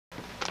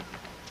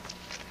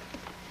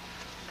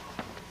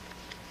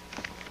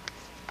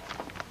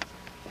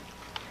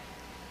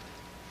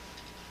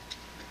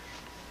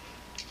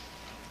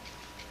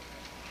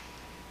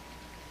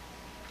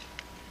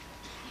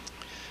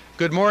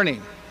Good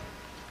morning.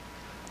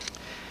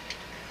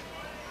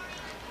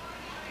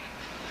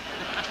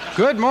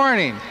 Good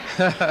morning.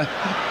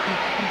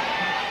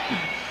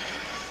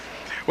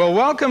 Well,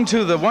 welcome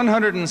to the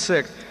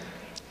 106th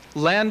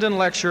Landon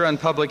Lecture on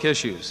Public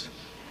Issues.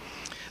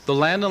 The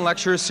Landon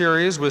Lecture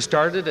Series was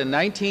started in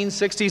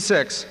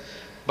 1966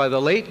 by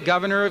the late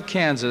Governor of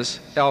Kansas,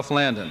 Alf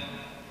Landon.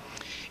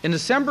 In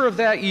December of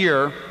that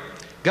year,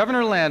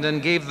 Governor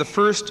Landon gave the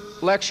first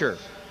lecture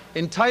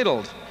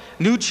entitled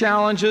New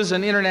Challenges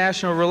in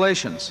International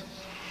Relations.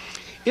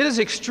 It is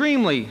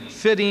extremely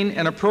fitting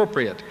and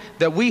appropriate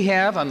that we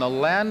have on the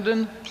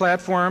Landon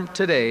platform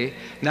today,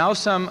 now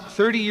some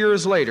 30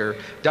 years later,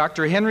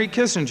 Dr. Henry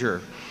Kissinger,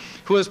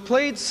 who has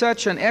played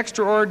such an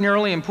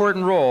extraordinarily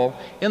important role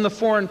in the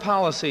foreign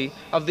policy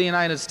of the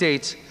United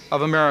States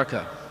of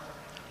America.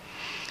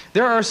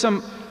 There are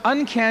some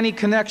uncanny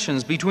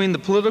connections between the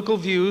political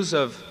views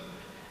of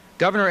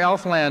Governor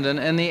Alf Landon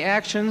and the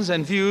actions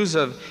and views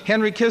of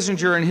Henry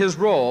Kissinger in his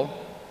role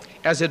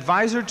as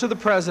advisor to the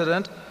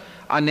President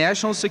on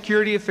national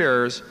security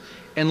affairs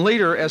and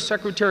later as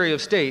Secretary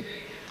of State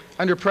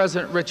under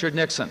President Richard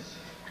Nixon.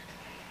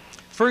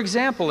 For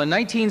example, in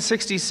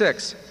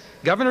 1966,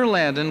 Governor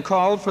Landon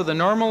called for the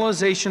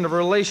normalization of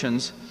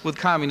relations with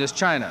Communist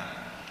China.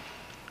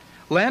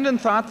 Landon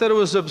thought that it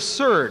was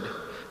absurd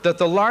that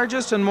the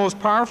largest and most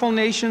powerful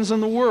nations in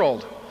the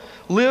world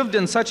lived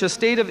in such a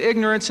state of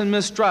ignorance and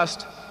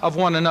mistrust of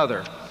one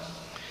another.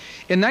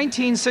 In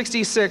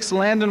 1966,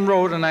 Landon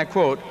wrote, and I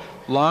quote,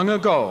 "Long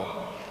ago,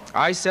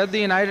 I said the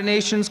United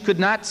Nations could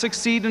not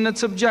succeed in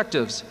its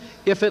objectives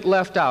if it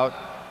left out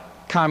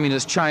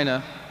Communist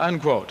China,"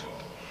 unquote.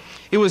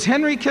 It was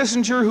Henry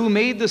Kissinger who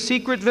made the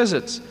secret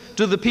visits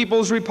to the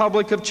People's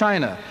Republic of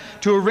China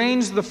to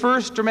arrange the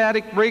first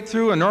dramatic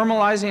breakthrough in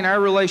normalizing our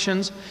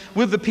relations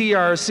with the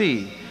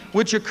PRC,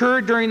 which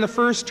occurred during the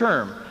first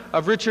term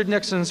of Richard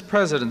Nixon's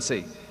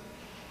presidency.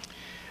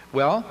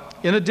 Well,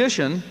 in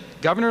addition,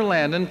 Governor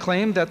Landon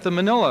claimed that the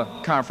Manila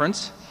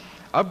Conference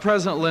of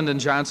President Lyndon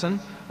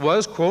Johnson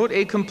was, quote,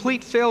 "a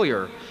complete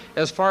failure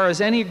as far as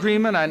any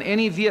agreement on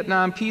any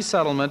Vietnam peace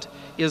settlement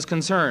is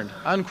concerned,"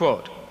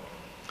 unquote.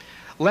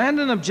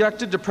 Landon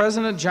objected to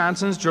President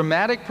Johnson's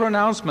dramatic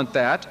pronouncement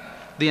that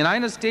the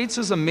United States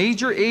is a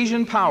major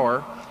Asian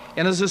power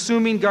and is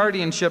assuming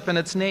guardianship in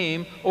its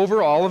name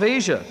over all of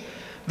Asia.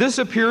 This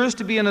appears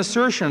to be an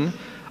assertion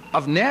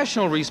of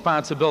national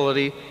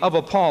responsibility of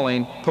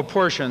appalling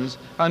proportions,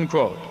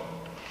 unquote.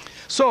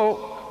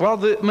 So, while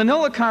the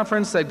Manila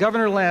Conference that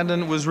Governor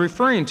Landon was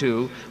referring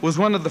to was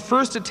one of the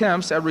first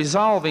attempts at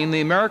resolving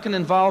the American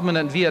involvement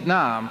in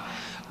Vietnam,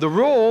 the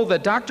role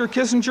that Dr.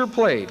 Kissinger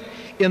played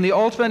in the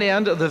ultimate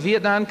end of the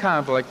Vietnam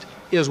conflict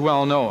is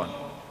well known.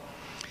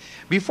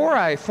 Before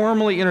I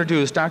formally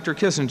introduce Dr.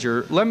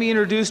 Kissinger, let me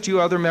introduce to you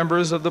other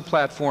members of the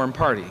platform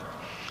party.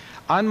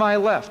 On my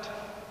left,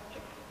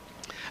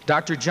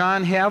 Dr.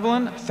 John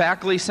Haviland,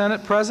 Faculty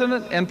Senate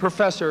President and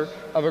Professor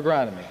of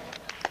Agronomy.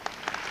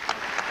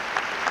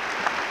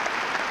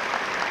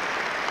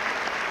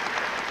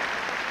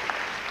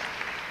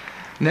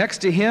 Next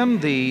to him,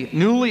 the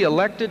newly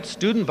elected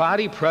student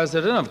body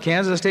president of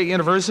Kansas State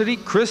University,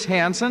 Chris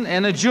Hansen,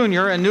 and a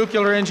junior in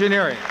nuclear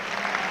engineering.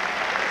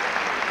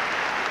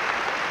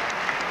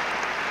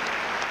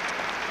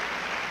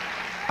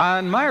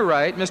 On my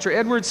right, Mr.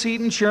 Edward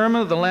Seaton,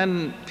 chairman of the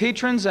Landon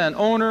Patrons and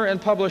owner and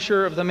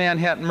publisher of the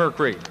Manhattan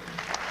Mercury.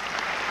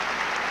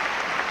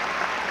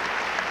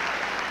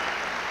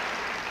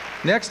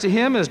 Next to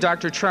him is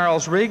Dr.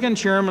 Charles Reagan,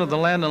 chairman of the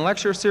Landon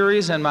Lecture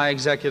Series and my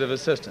executive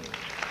assistant.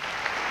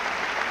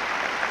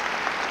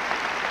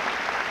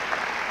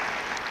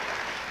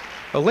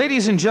 Well,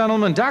 ladies and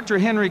gentlemen, Dr.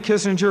 Henry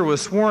Kissinger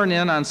was sworn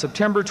in on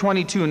September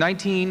 22,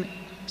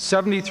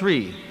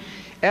 1973,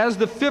 as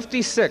the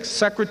 56th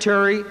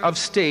Secretary of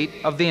State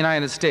of the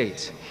United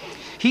States.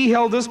 He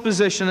held this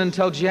position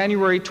until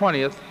January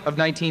 20th of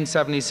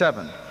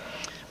 1977.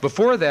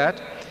 Before that,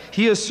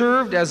 he has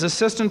served as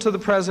Assistant to the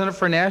President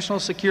for National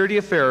Security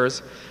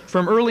Affairs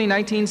from early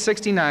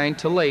 1969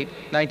 to late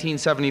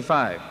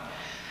 1975.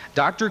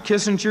 Dr.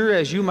 Kissinger,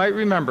 as you might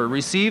remember,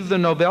 received the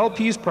Nobel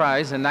Peace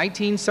Prize in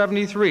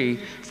 1973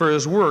 for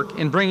his work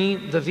in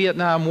bringing the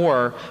Vietnam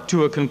War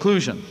to a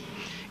conclusion.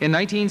 In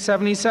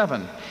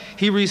 1977,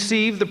 he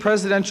received the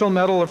Presidential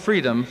Medal of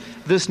Freedom,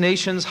 this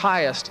nation's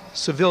highest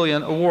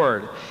civilian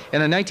award.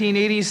 And in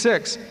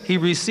 1986, he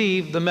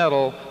received the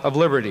Medal of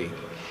Liberty.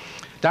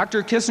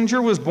 Dr.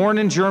 Kissinger was born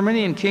in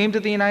Germany and came to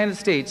the United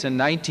States in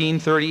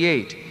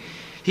 1938.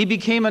 He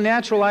became a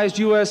naturalized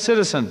U.S.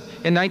 citizen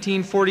in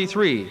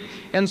 1943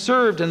 and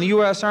served in the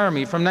U.S.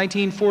 Army from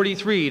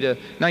 1943 to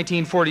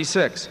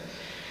 1946.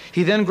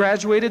 He then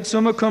graduated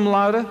summa cum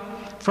laude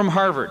from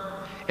Harvard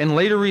and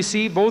later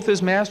received both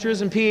his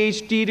master's and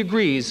PhD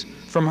degrees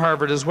from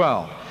Harvard as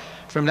well.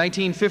 From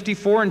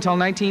 1954 until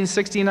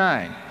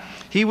 1969,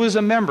 He was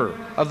a member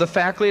of the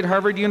faculty at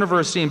Harvard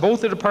University in both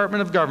the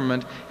Department of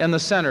Government and the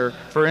Center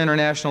for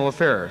International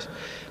Affairs.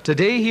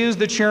 Today, he is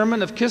the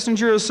chairman of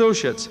Kissinger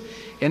Associates,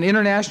 an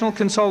international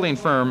consulting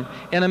firm,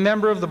 and a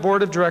member of the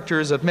board of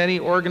directors of many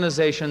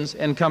organizations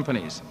and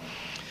companies.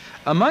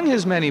 Among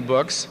his many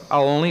books,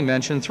 I'll only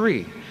mention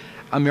three: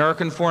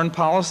 American Foreign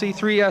Policy,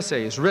 3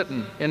 essays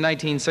written in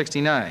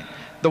 1969,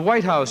 The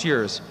White House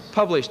Years,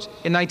 published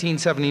in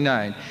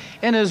 1979,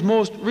 and his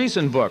most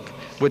recent book,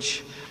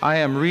 which I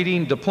am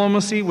reading,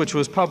 Diplomacy, which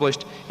was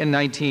published in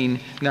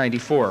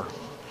 1994.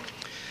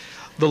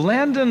 The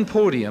Landon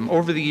podium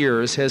over the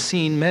years has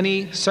seen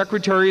many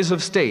secretaries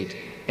of state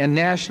and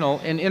national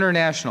and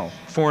international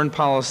foreign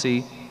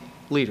policy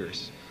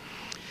leaders.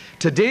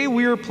 Today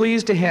we are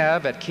pleased to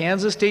have at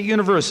Kansas State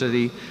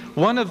University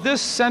one of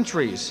this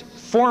century's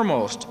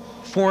foremost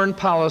foreign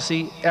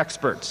policy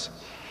experts.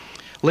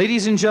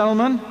 Ladies and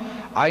gentlemen,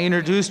 I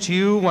introduce to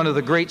you one of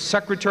the great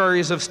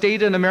secretaries of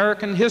state in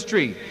American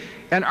history,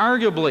 and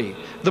arguably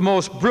the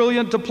most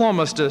brilliant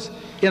diplomatist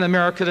in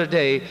America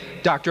today,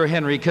 Dr.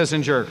 Henry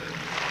Kissinger.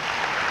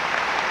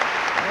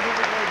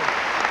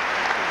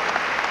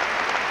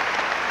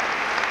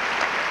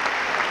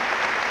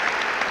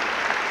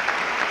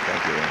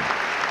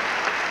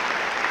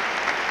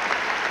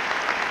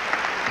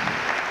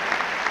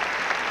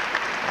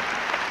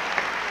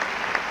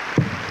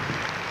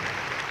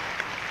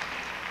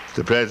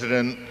 Mr.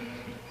 President,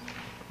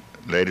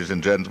 ladies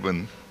and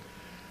gentlemen,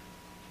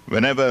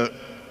 whenever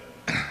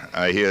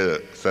I hear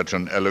such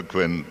an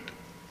eloquent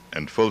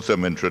and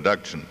fulsome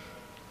introduction,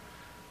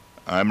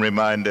 I'm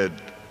reminded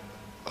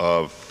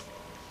of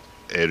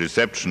a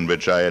reception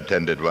which I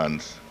attended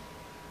once,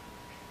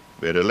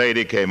 where a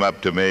lady came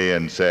up to me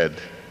and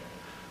said,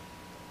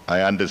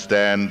 "I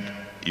understand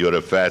you're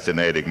a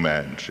fascinating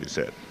man," she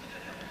said.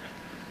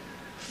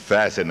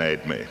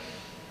 Fascinate me.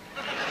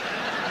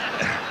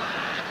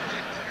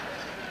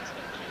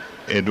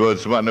 It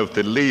was one of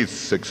the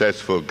least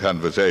successful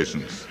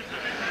conversations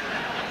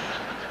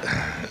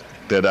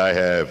that I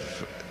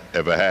have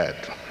ever had.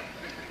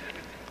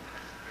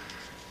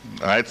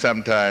 I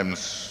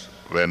sometimes,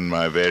 when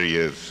my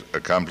various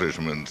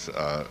accomplishments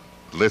are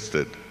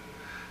listed,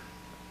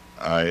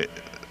 I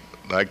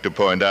like to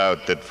point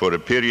out that for a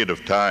period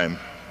of time,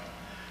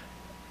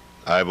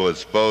 I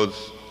was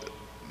both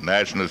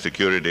National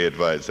Security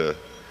Advisor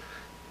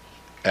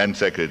and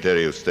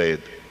Secretary of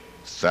State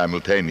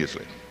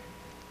simultaneously.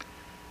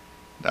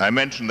 I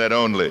mention that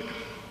only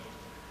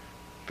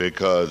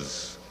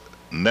because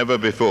never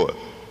before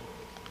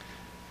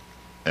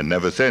and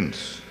never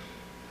since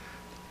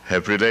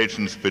have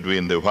relations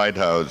between the White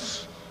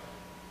House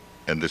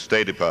and the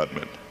State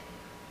Department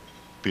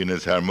been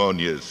as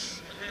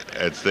harmonious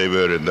as they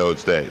were in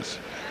those days.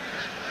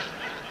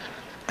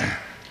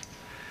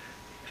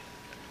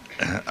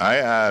 I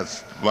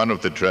asked one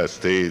of the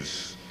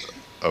trustees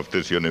of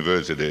this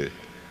university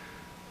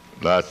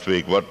last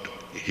week what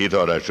he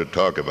thought I should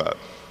talk about.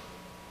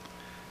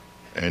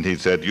 And he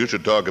said, "You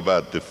should talk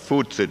about the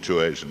food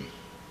situation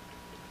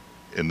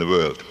in the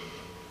world."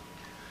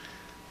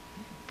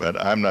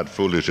 But I'm not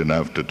foolish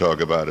enough to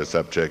talk about a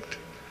subject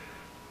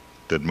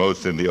that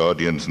most in the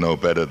audience know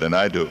better than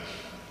I do.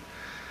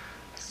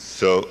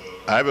 So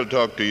I will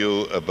talk to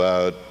you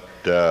about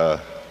the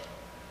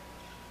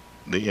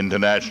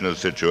international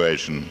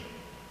situation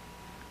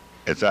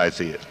as I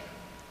see it,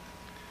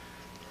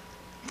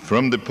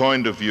 from the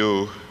point of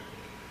view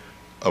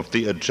of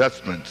the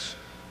adjustments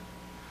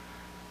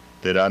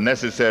that are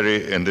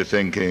necessary in the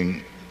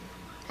thinking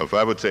of,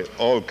 I would say,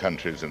 all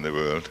countries in the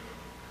world,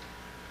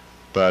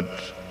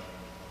 but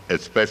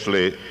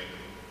especially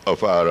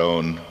of our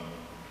own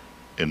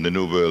in the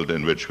new world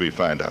in which we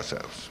find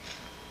ourselves.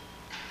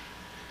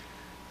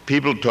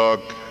 People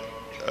talk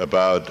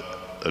about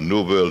a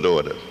new world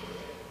order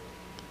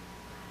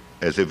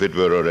as if it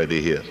were already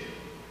here.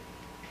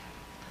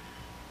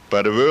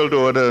 But a world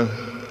order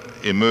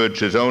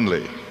emerges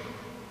only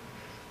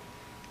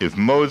if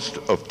most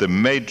of the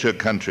major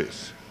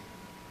countries,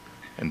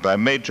 and by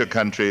major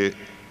country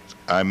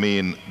I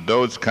mean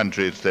those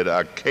countries that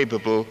are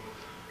capable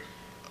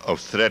of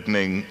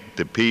threatening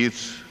the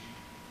peace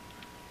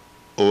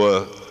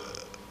or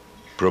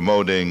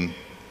promoting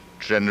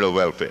general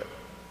welfare,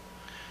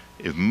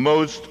 if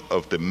most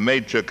of the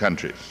major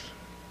countries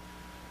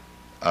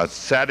are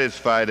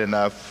satisfied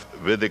enough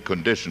with the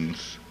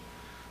conditions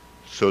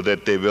so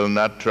that they will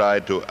not try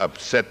to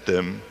upset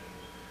them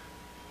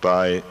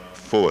by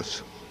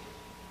force,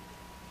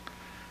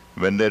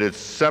 when there is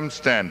some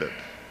standard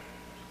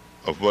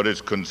of what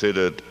is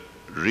considered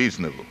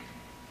reasonable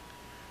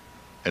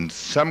and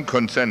some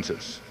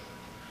consensus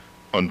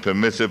on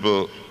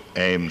permissible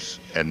aims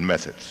and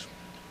methods,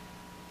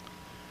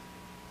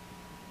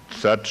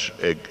 such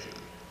a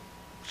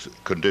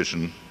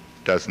condition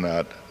does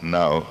not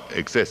now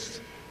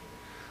exist.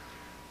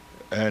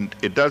 And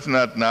it does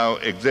not now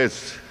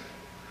exist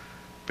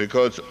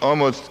because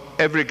almost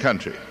every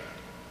country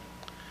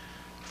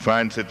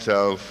finds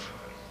itself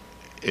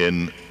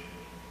in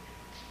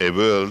a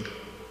world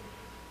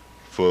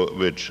for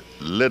which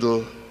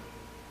little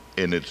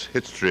in its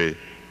history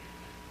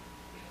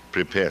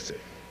prepares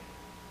it.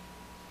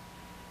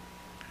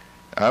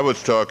 I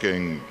was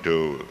talking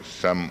to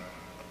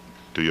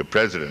your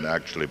president,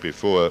 actually,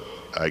 before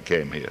I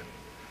came here.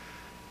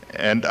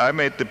 And I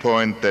made the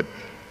point that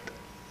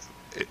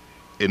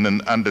in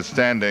an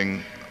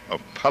understanding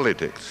of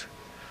politics,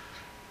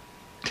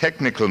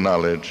 technical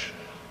knowledge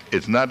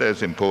is not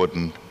as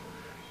important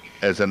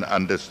as an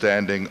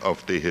understanding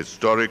of the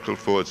historical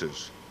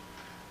forces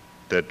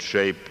that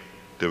shape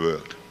the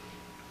world.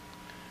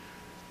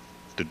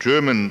 The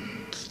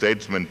German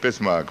statesman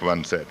Bismarck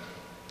once said,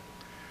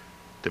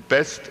 "The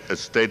best a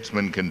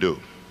statesman can do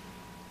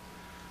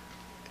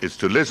is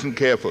to listen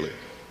carefully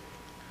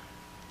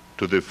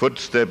to the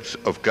footsteps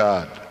of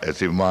God as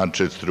he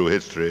marches through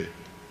history,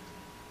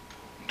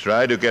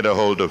 try to get a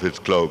hold of his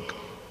cloak,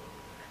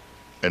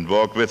 and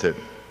walk with him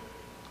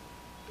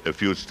a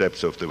few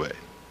steps of the way."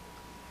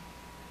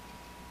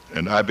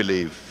 And I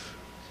believe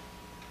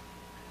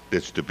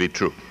this to be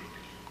true.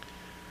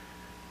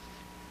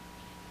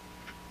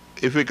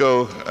 If we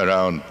go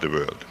around the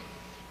world,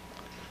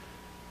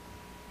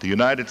 the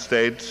United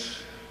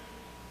States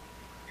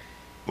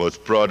was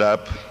brought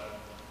up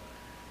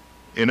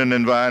in an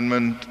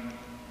environment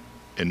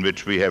in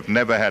which we have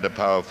never had a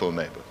powerful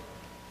neighbor,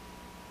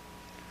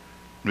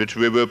 in which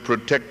we were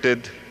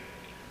protected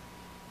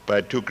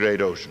by two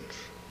great oceans,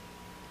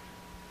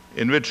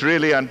 in which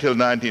really until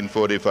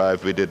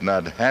 1945 we did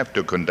not have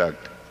to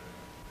conduct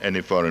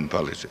any foreign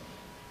policy.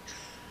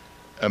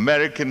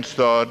 Americans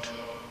thought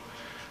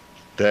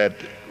that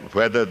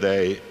whether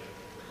they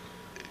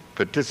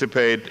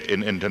participate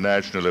in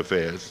international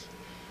affairs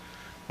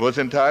was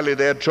entirely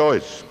their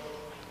choice,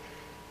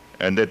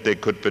 and that they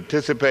could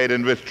participate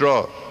and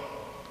withdraw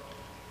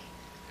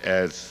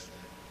as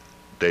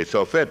they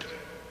saw fit.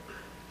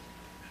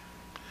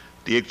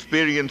 The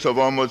experience of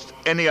almost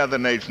any other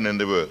nation in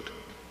the world,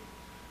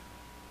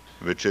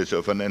 which is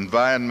of an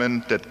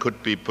environment that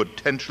could be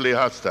potentially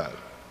hostile,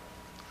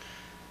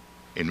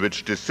 in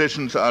which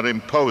decisions are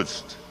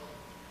imposed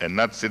and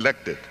not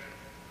selected,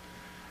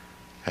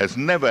 has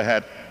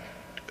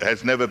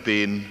never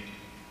been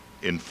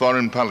in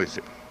foreign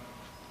policy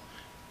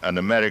an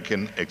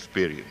American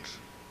experience.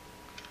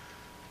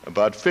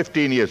 About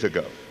 15 years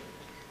ago,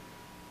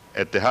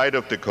 at the height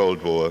of the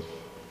Cold War,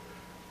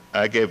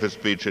 I gave a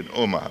speech in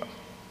Omaha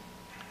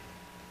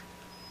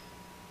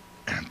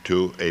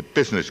to a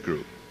business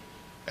group,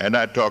 and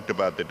I talked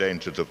about the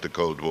dangers of the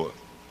Cold War.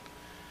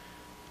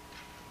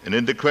 And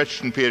in the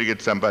question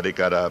period, somebody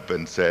got up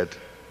and said,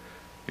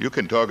 "You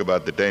can talk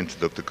about the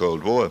dangers of the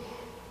Cold War,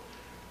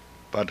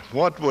 but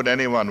what would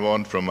anyone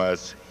want from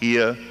us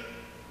here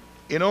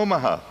in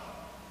Omaha?"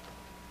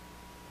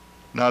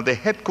 Now, the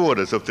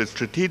headquarters of the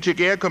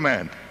Strategic Air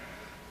Command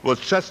was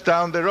just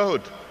down the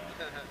road,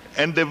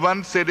 and the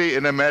one city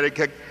in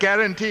America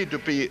guaranteed to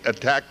be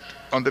attacked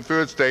on the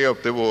first day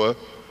of the war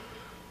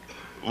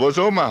was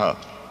Omaha.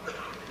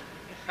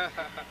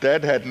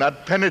 That had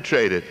not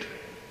penetrated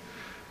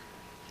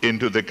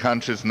into the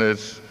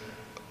consciousness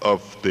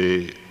of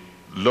the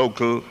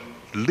local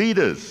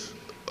leaders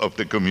of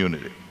the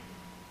community.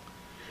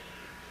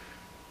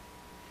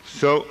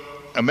 So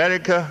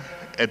America,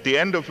 at the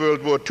end of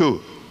World War II,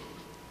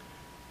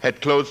 had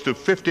close to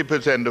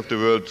 50% of the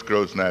world's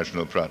gross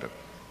national product.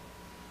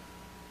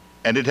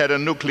 And it had a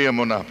nuclear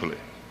monopoly.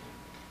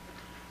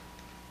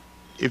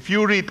 If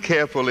you read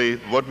carefully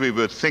what we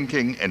were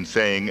thinking and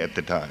saying at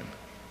the time,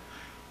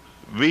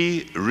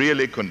 we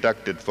really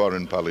conducted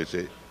foreign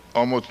policy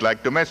almost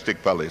like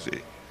domestic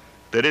policy.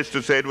 That is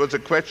to say, it was a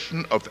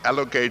question of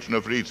allocation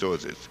of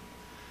resources.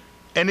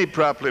 Any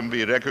problem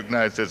we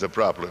recognized as a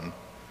problem,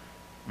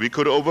 we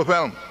could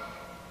overwhelm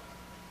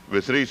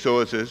with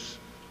resources,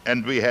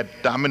 and we had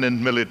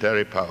dominant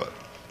military power.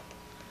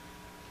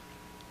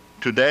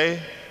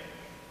 Today,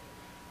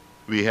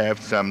 we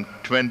have some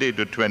 20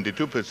 to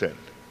 22%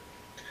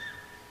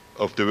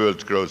 of the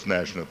world's gross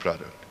national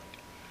product.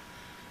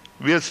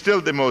 We are still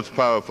the most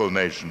powerful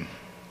nation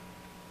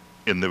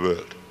in the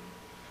world.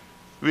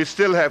 We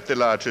still have the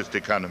largest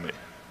economy.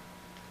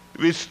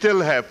 We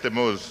still have the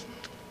most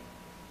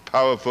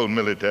powerful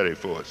military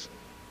force.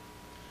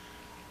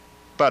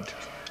 But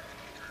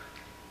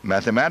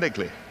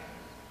mathematically,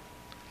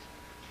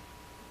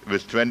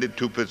 with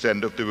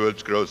 22% of the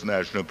world's gross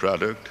national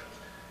product,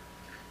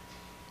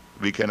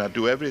 we cannot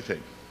do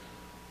everything,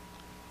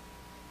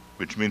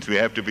 which means we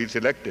have to be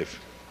selective,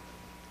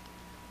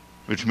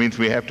 which means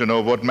we have to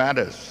know what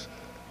matters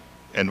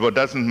and what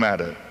doesn't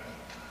matter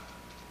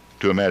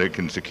to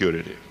American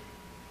security.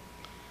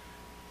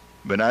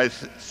 When I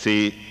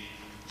see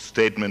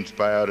statements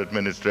by our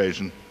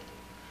administration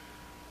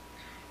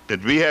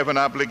that we have an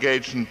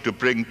obligation to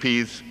bring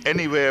peace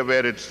anywhere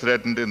where it's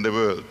threatened in the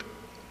world,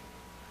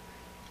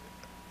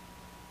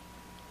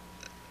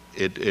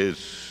 it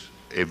is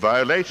a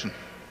violation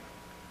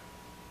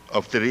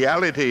of the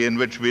reality in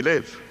which we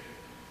live.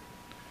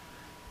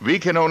 We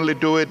can only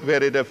do it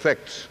where it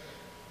affects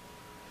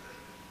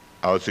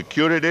our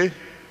security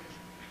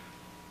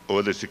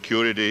or the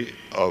security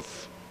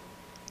of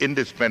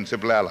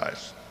indispensable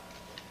allies.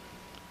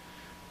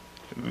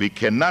 We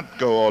cannot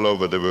go all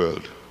over the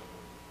world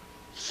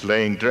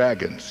slaying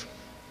dragons.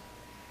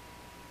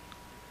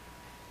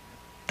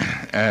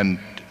 And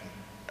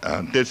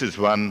this is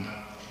one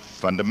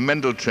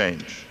fundamental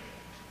change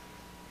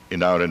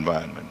in our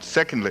environment.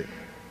 Secondly,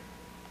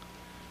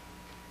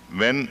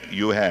 when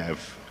you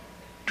have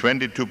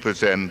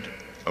 22%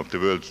 of the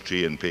world's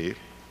GNP,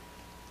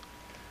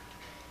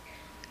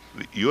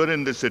 you're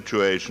in the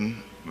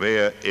situation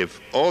where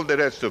if all the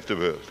rest of the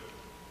world,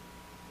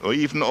 or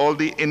even all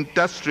the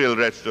industrial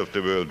rest of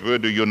the world, were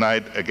to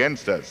unite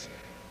against us,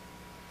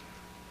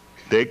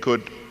 they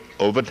could,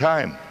 over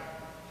time,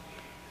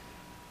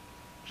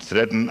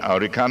 threaten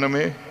our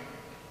economy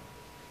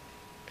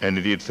and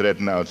indeed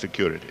threaten our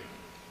security.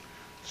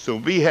 So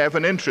we have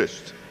an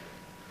interest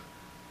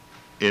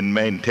in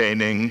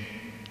maintaining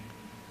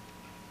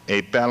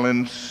a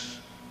balance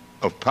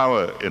of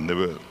power in the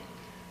world.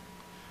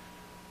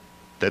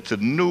 That's a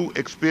new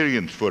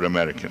experience for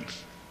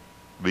Americans.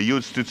 We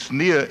used to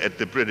sneer at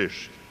the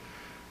British,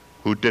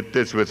 who did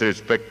this with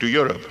respect to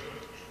Europe.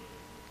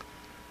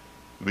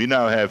 We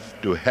now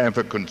have to have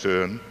a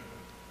concern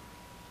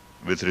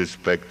with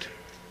respect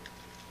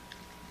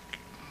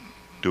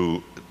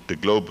to the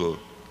global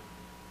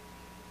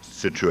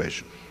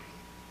situation.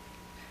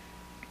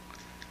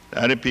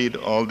 I repeat,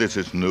 all this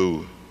is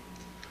new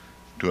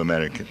to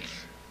Americans.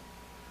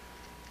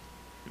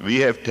 We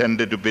have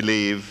tended to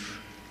believe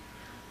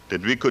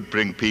that we could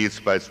bring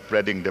peace by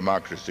spreading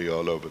democracy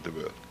all over the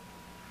world.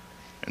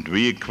 And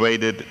we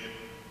equated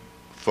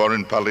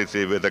foreign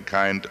policy with a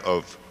kind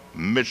of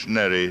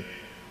missionary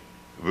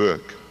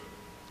work.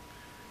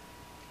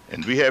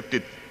 And we have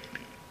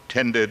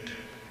tended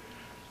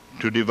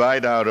to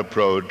divide our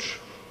approach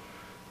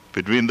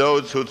between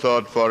those who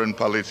thought foreign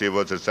policy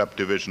was a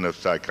subdivision of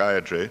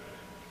psychiatry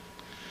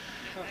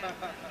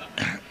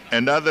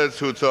and others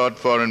who thought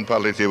foreign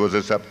policy was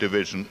a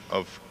subdivision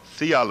of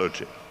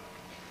theology.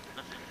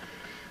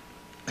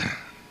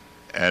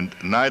 And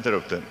neither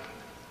of them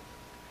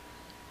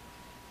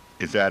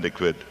is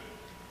adequate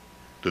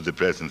to the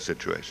present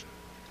situation.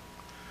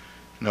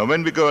 Now,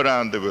 when we go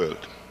around the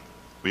world,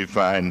 we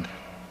find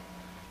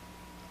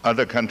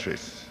other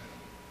countries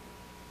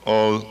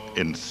all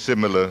in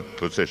similar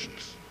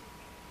positions.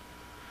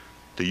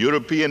 The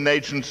European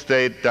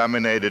nation-state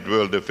dominated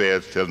world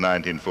affairs till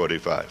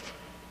 1945.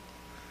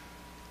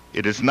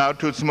 It is now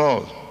too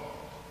small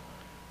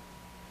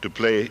to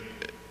play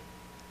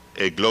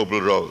a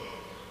global role.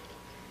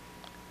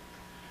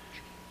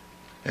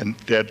 And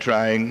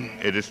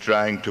it is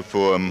trying to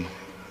form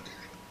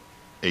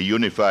a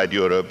unified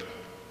Europe,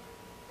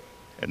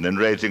 and then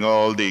raising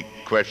all the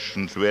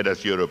questions: where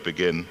does Europe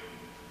begin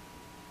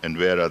and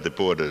where are the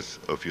borders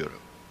of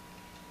Europe?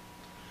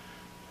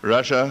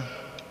 Russia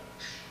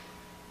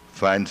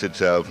finds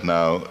itself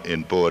now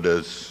in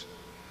borders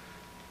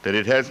that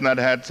it has not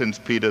had since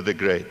Peter the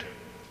Great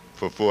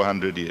for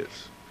 400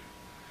 years.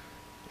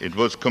 It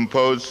was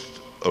composed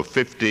of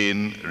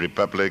 15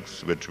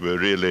 republics, which were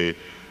really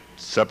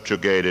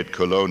subjugated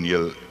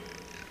colonial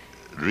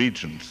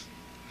regions,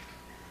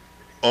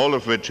 all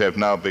of which have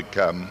now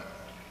become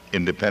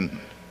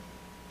independent.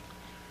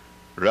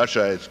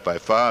 Russia is by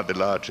far the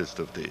largest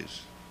of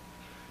these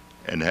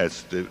and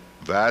has the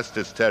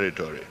vastest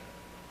territory.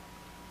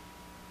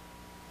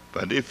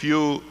 But if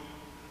you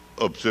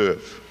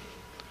observe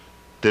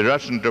the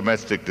Russian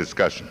domestic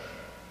discussion,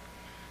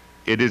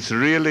 it is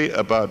really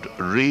about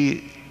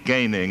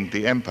regaining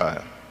the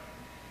empire.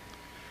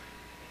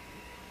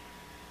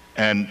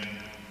 And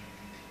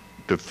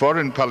the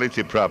foreign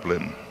policy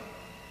problem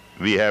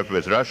we have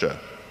with Russia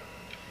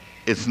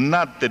is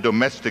not the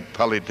domestic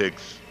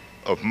politics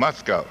of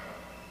Moscow,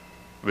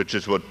 which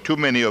is what too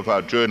many of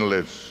our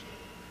journalists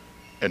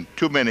and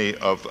too many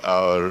of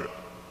our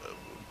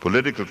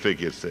political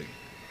figures think.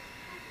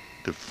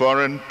 The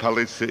foreign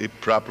policy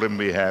problem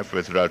we have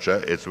with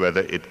Russia is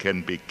whether it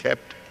can be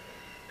kept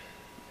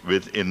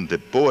within the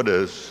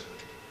borders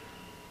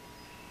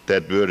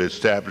that were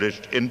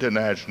established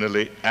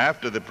internationally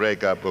after the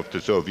breakup of the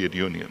Soviet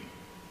Union.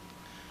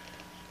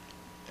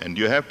 And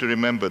you have to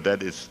remember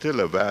that it's still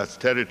a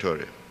vast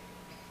territory.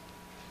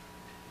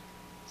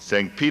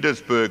 St.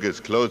 Petersburg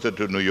is closer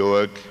to New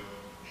York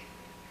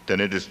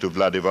than it is to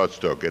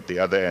Vladivostok at the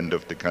other end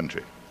of the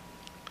country.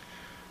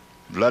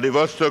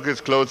 Vladivostok is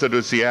closer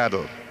to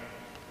Seattle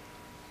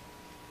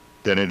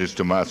than it is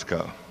to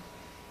Moscow.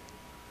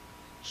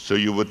 So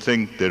you would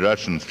think the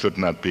Russians should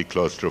not be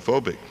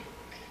claustrophobic.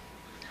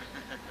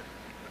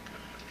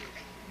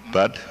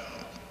 But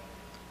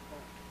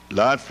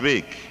last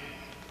week,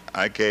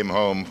 I came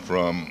home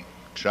from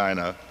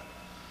China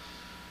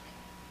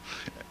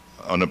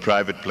on a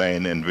private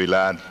plane, and we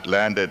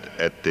landed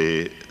at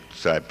the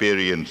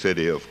Siberian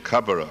city of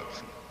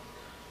Khabarovsk.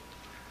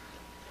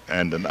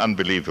 And an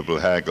unbelievable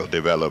haggle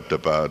developed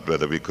about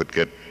whether we could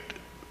get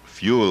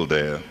fuel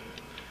there,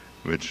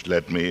 which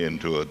led me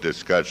into a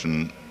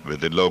discussion with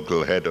the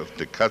local head of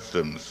the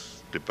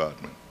customs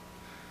department.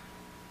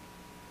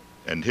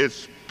 And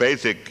his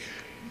basic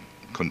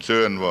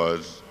concern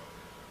was,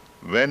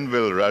 when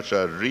will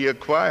Russia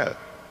reacquire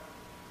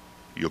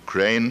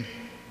Ukraine,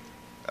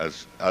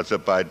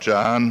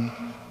 Azerbaijan,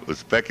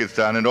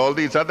 Uzbekistan, and all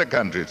these other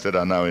countries that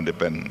are now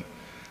independent.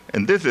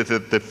 And this is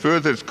at the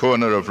furthest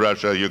corner of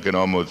Russia you can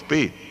almost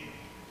be.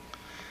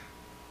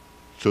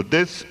 So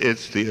this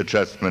is the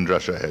adjustment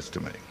Russia has to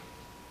make.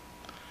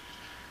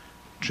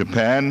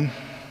 Japan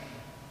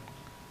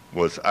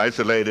was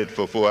isolated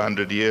for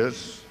 400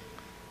 years,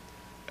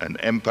 an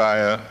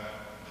empire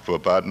for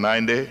about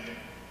 90,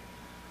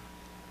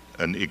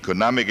 an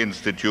economic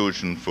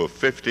institution for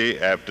 50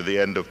 after the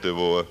end of the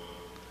war,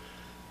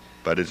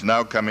 but is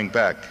now coming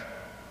back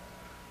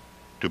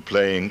to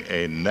playing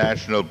a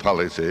national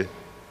policy.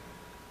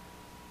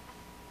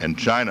 And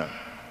China,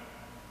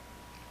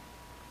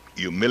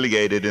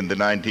 humiliated in the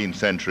 19th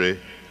century,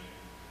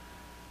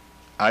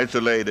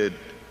 isolated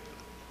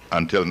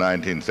until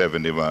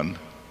 1971,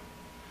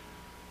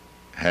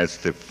 has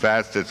the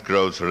fastest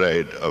growth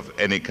rate of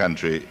any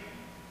country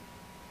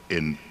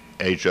in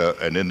Asia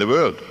and in the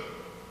world.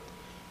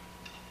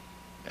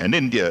 And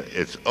India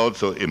is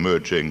also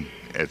emerging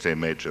as a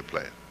major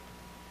player.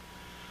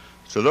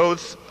 So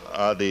those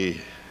are the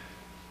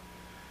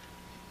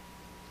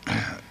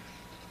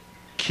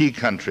key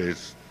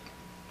countries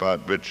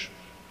about which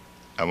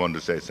I want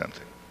to say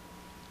something.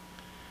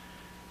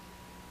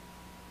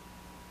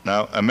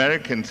 Now,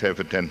 Americans have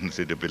a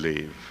tendency to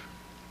believe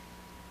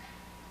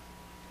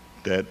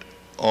that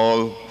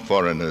all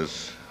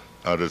foreigners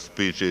are a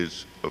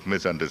species of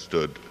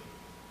misunderstood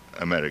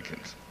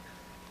Americans.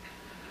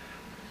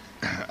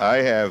 I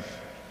have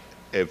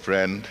a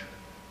friend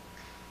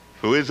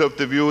who is of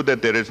the view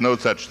that there is no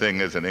such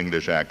thing as an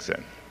English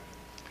accent.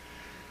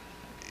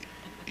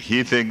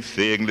 He thinks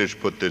the English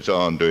put this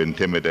on to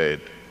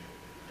intimidate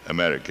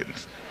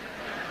Americans.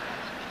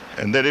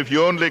 And that if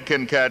you only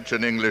can catch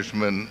an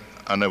Englishman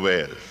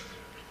unawares,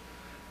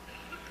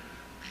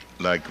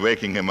 like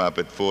waking him up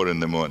at 4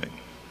 in the morning,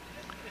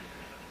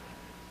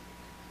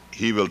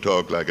 he will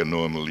talk like a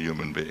normal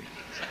human being.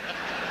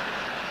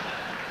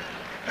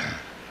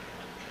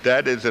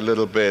 That is a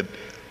little bit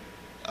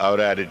our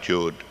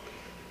attitude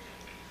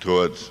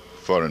towards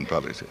foreign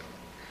policy.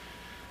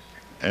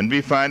 And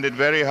we find it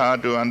very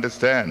hard to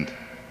understand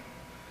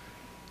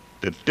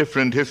that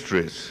different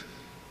histories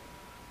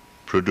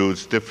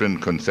produce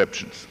different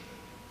conceptions.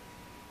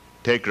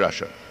 Take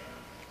Russia.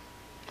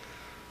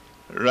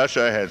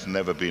 Russia has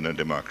never been a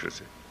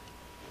democracy.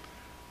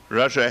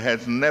 Russia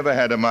has never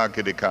had a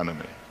market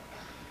economy.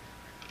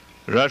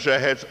 Russia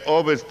has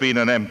always been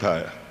an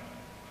empire.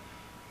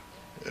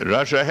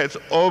 Russia has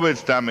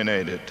always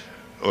dominated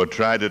or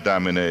tried to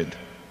dominate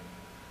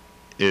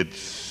its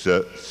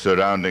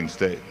surrounding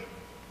state.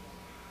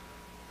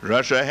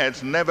 Russia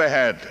has never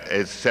had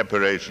a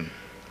separation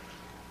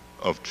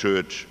of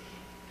church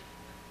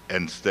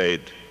and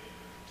state,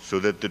 so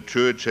that the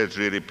church has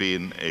really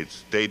been a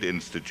state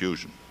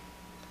institution.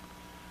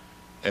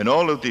 And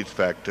all of these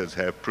factors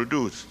have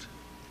produced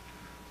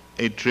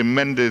a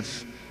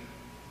tremendous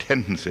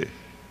tendency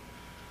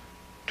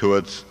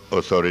towards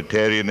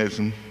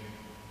authoritarianism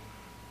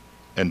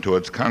and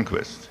towards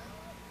conquest.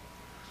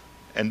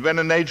 And when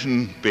a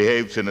nation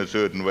behaves in a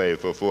certain way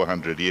for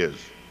 400 years,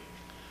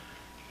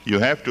 you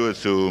have to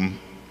assume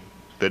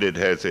that it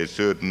has a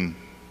certain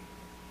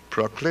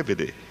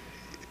proclivity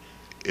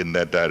in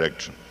that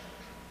direction,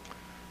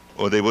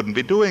 or they wouldn't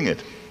be doing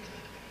it.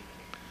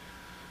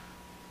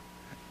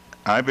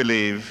 I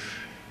believe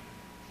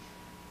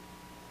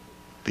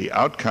the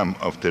outcome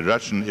of the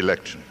Russian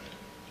election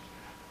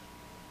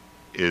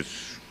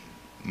is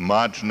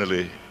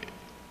marginally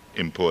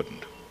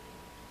important.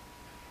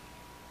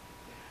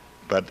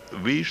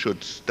 But we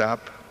should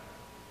stop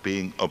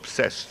being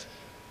obsessed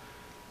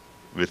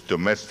with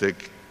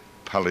domestic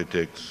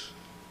politics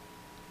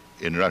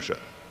in Russia.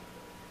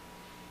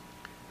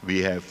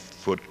 We have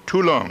for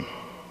too long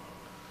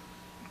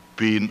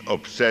been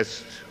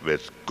obsessed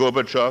with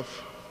Gorbachev,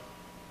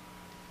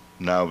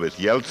 now with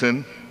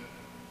Yeltsin.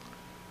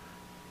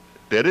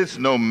 There is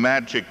no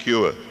magic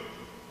cure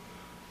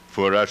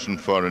for Russian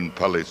foreign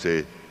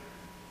policy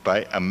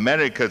by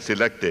America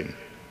selecting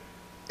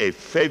a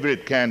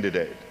favorite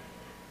candidate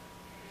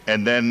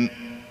and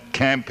then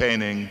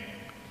campaigning,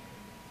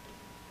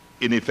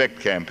 in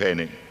effect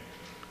campaigning,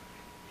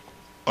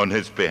 on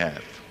his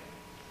behalf.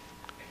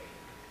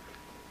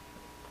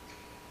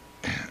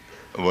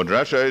 What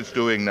Russia is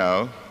doing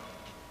now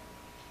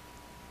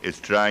is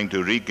trying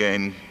to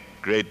regain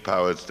great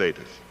power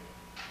status.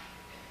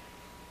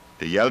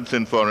 The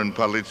Yeltsin foreign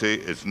policy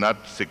is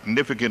not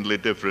significantly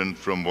different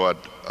from what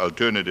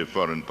alternative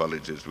foreign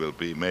policies will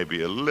be,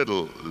 maybe a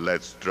little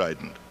less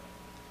strident.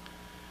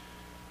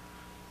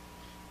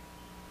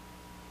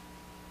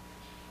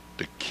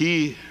 The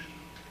key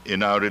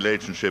in our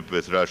relationship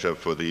with Russia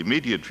for the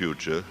immediate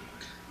future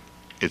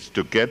is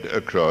to get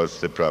across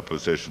the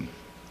proposition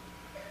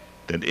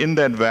that in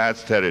that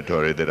vast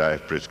territory that I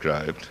have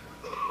prescribed,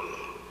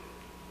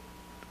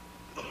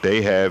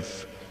 they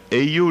have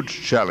a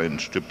huge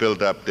challenge to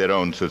build up their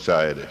own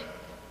society.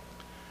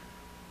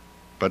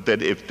 But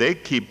that if they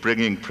keep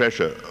bringing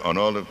pressure on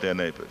all of their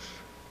neighbors,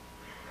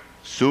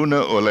 sooner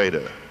or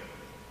later,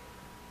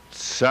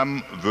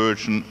 some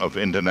version of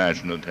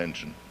international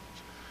tension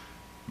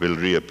will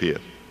reappear.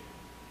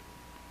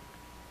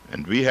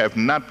 And we have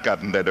not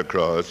gotten that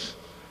across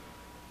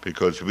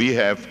because we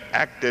have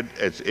acted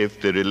as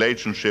if the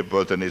relationship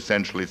was an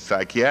essentially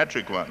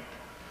psychiatric one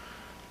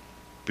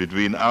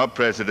between our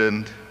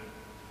president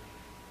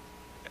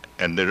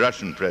and the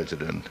Russian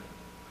president,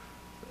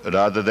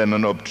 rather than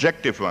an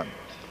objective one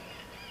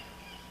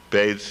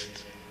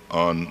based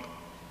on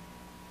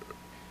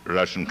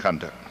Russian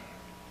conduct.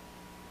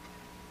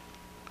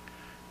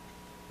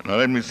 Now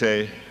let me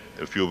say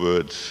a few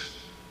words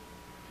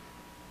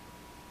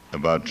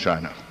about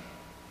China.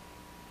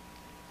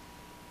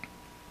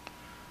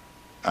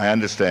 I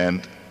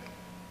understand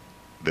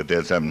that there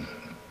are some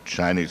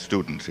Chinese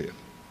students here,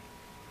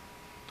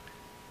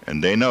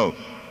 and they know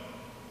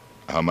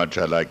how much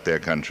I like their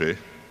country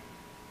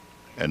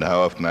and how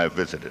often I've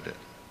visited it.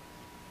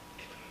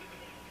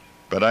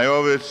 But I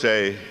always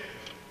say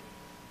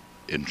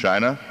in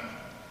China,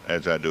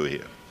 as I do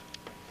here,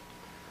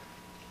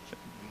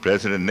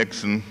 President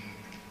Nixon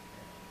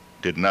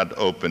did not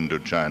open to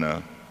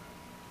China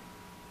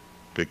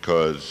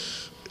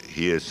because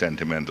he is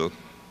sentimental.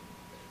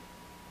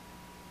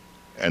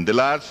 And the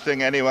last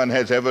thing anyone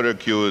has ever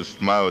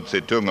accused Mao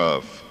Zedong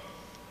of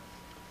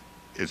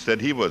is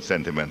that he was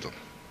sentimental.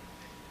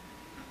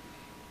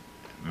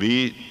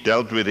 We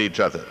dealt with each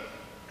other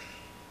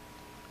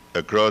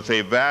across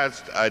a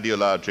vast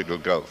ideological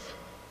gulf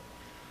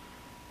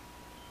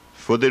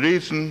for the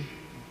reason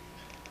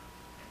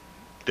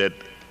that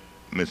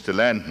Mr.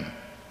 Landon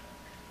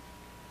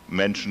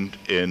mentioned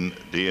in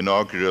the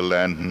inaugural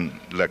Landon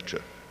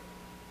lecture.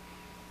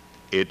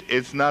 It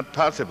is not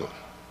possible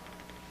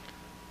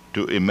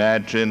to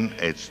imagine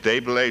a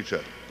stable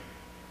Asia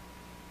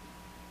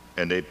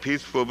and a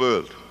peaceful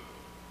world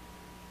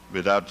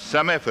without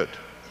some effort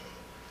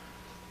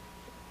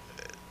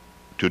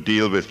to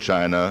deal with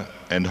China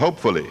and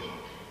hopefully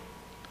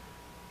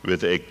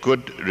with a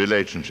good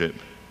relationship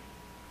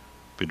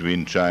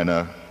between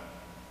China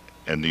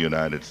and the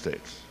United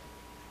States.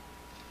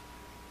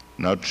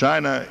 Now,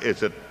 China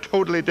is a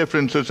totally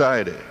different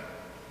society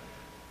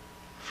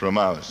from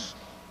ours.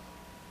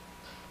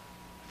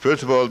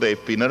 First of all,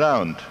 they've been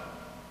around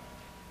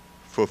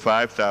for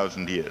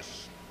 5,000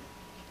 years.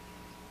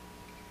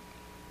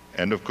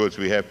 And of course,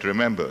 we have to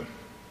remember,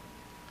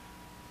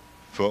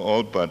 for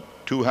all but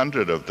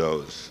 200 of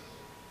those,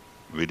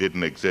 we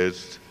didn't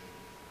exist,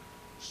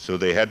 so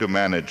they had to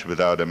manage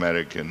without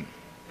American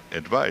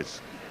advice.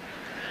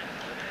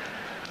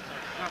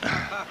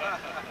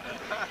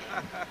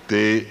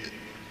 There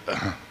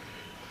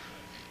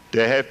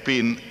have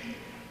been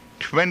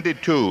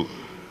 22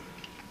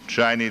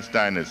 Chinese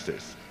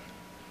dynasties.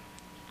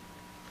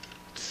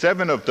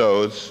 7 of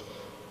those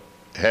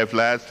have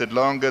lasted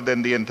longer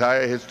than the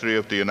entire history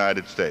of the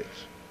United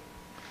States.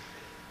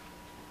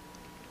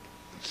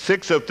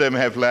 6 of them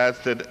have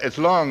lasted as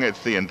long as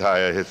the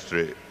entire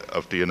history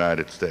of the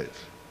United States.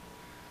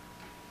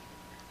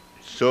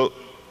 So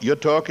you're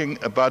talking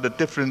about a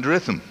different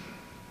rhythm.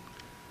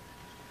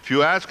 If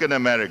you ask an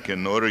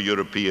American or a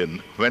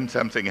European when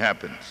something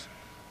happened,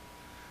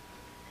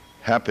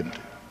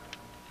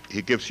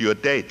 he gives you a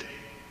date.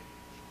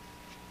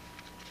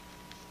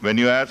 When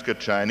you ask a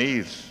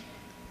Chinese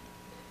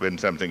when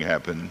something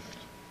happened,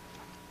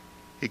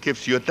 he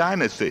gives you a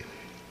dynasty.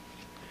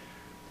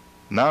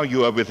 Now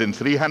you are within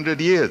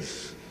 300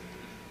 years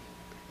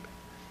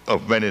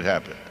of when it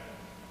happened.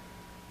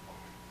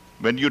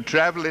 When you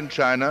travel in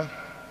China,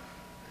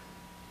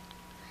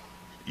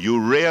 you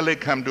rarely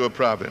come to a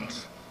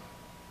province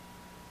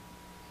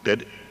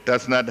that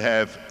does not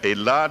have a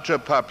larger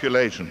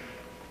population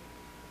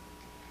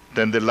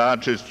than the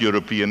largest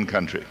European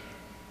country.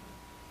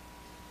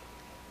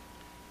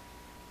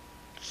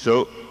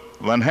 So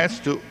one has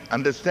to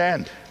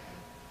understand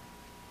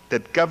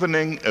that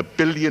governing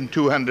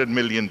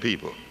 1,200,000,000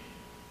 people,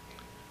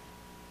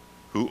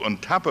 who on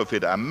top of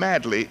it are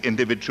madly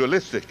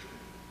individualistic,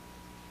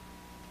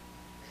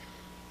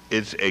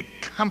 is a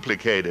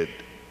complicated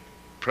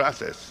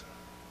process.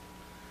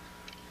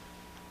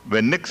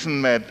 When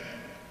Nixon met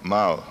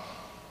Mao,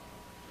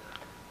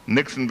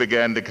 Nixon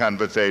began the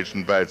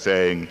conversation by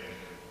saying,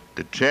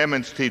 the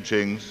chairman's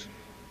teachings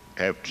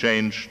have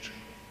changed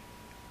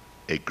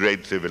a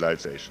great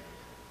civilization.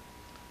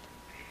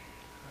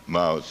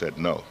 Mao said,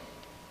 no,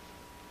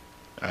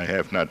 I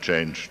have not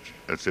changed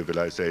a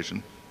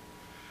civilization.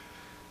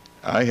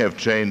 I have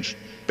changed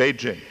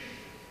Beijing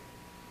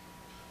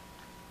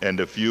and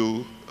a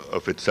few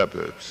of its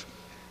suburbs.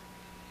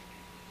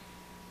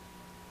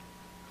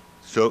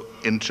 So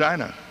in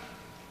China,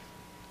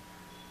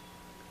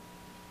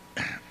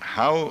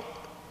 how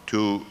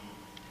to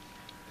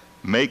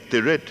make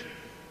the writ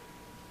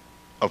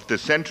of the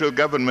central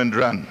government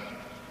run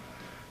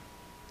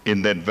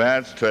in that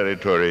vast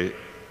territory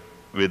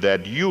with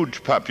that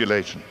huge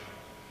population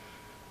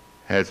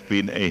has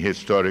been a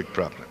historic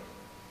problem.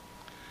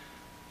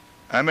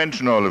 I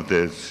mention all of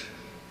this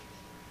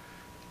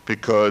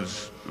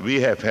because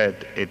we have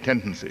had a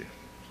tendency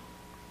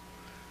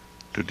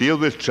to deal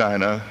with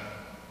China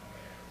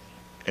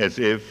as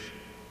if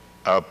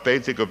our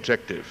basic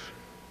objective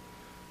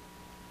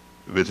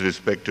with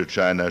respect to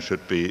China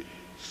should be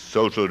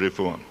social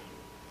reform,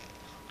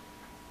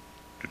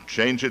 to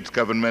change its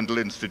governmental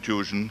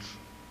institutions,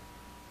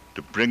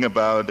 to bring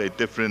about a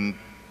different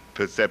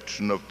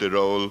perception of the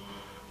role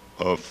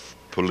of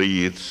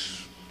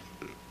police,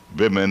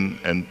 women,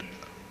 and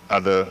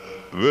other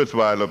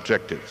worthwhile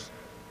objectives.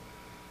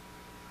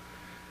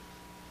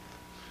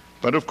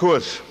 But of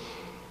course,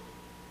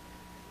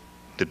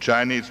 the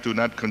Chinese do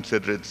not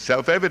consider it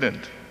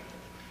self-evident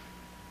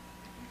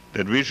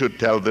that we should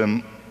tell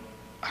them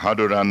how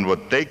to run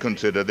what they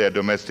consider their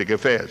domestic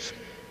affairs.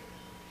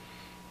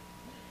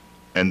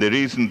 And the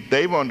reason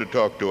they want to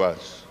talk to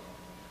us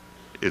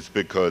is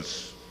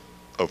because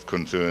of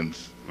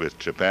concerns with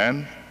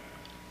Japan,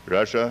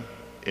 Russia,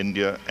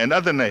 India, and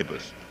other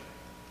neighbors.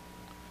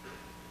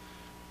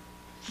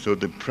 So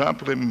the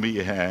problem we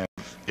have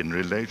in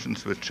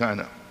relations with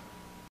China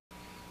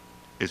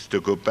is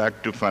to go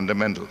back to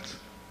fundamentals,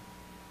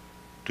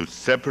 to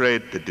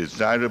separate the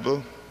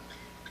desirable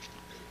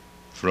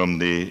from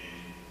the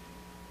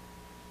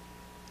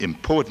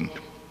important,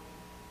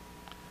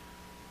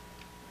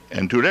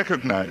 and to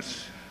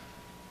recognize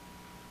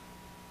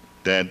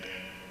that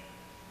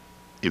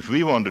if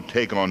we want to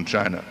take on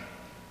China,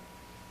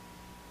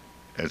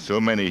 as so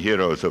many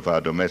heroes of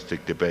our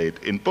domestic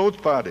debate in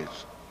both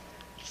parties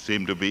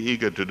seem to be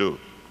eager to do,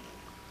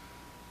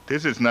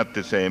 this is not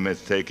the same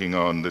as taking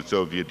on the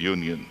Soviet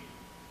Union.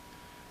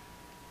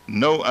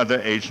 No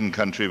other Asian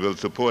country will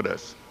support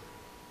us.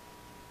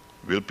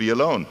 We'll be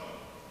alone.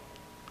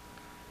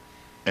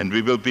 And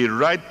we will be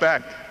right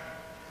back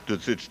to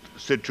the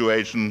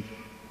situation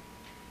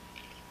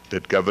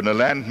that Governor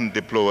Landon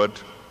deplored,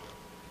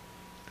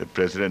 that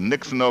President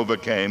Nixon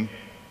overcame,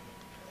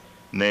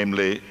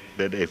 namely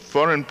that a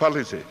foreign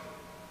policy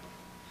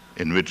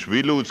in which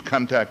we lose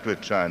contact with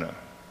China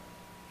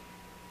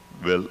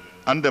will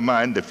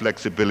undermine the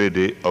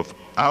flexibility of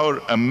our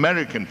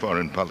American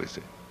foreign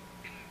policy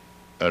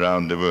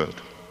around the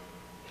world.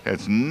 It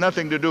has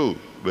nothing to do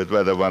with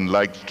whether one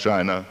likes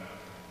China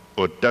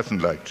or doesn't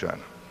like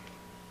China.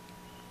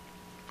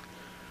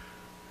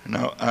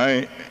 Now,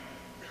 I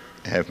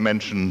have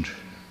mentioned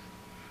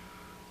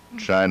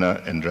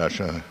China and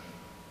Russia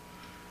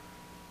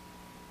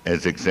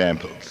as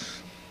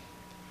examples,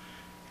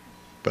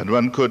 but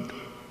one could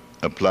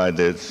apply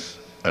this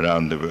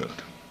around the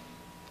world.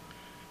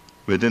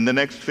 Within the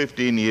next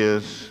 15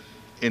 years,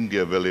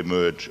 India will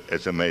emerge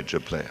as a major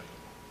player.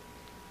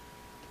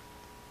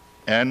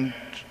 And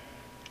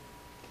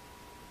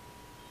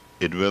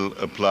it will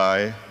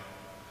apply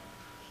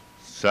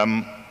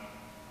some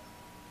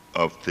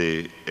of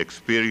the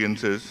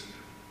experiences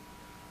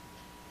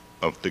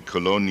of the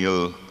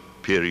colonial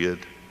period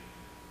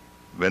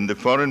when the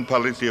foreign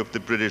policy of the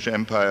British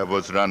Empire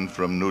was run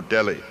from New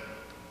Delhi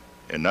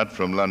and not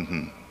from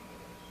London,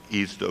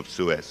 east of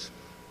Suez.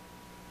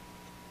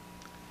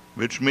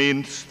 Which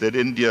means that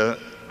India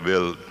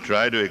will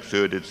try to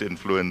exert its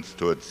influence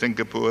towards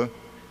Singapore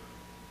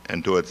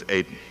and towards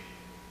Aden.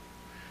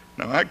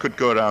 Now, I could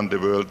go around the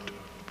world,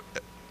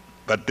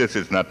 but this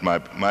is not my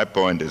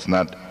point is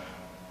not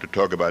to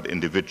talk about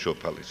individual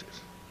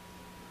policies.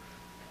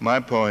 My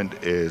point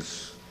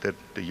is that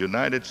the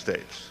United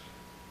States,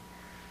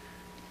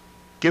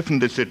 given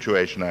the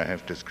situation I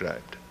have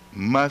described,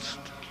 must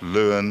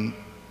learn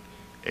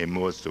a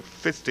more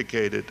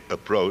sophisticated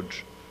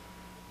approach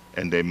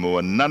and a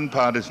more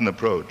nonpartisan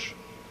approach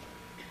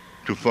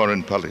to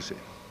foreign policy.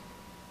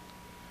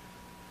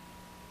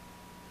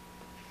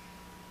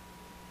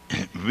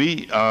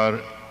 We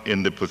are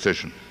in the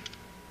position,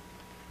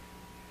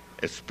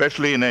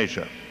 especially in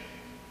Asia,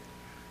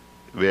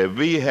 where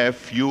we have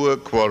fewer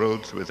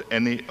quarrels with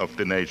any of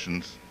the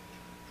nations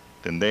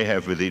than they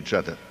have with each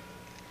other.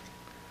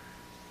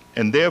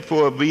 And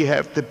therefore, we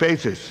have the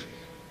basis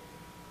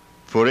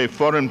for a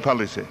foreign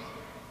policy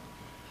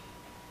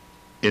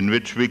in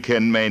which we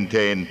can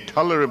maintain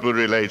tolerable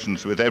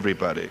relations with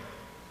everybody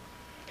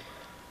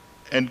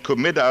and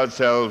commit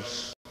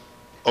ourselves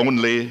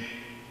only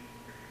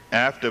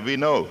after we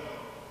know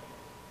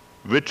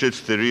which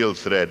is the real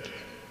threat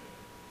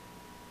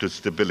to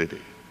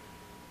stability.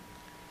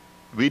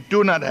 We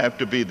do not have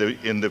to be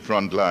in the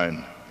front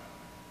line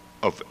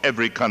of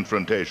every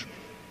confrontation.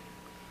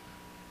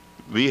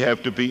 We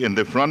have to be in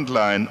the front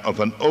line of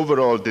an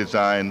overall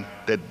design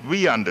that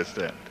we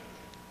understand.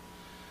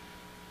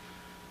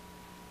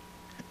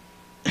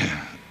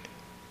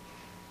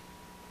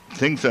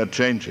 Things are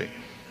changing,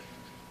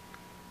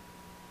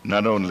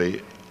 not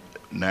only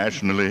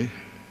nationally,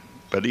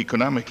 but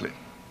economically.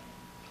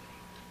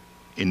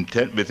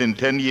 Within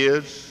 10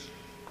 years,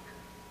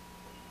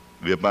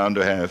 we're bound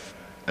to have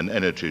an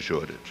energy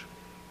shortage.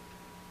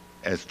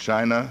 As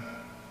China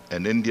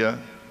and India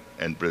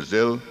and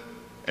Brazil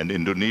and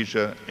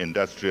Indonesia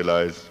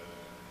industrialize,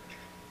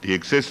 the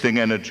existing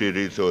energy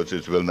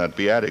resources will not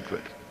be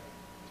adequate.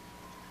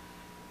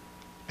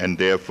 And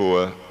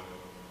therefore,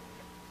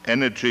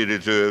 energy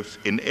reserves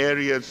in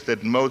areas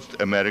that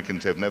most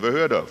Americans have never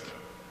heard of,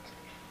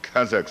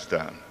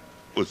 Kazakhstan,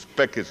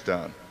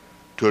 Uzbekistan,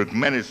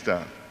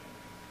 Turkmenistan,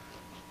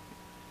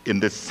 in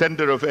the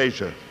center of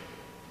Asia,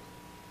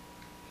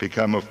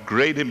 become of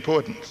great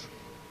importance.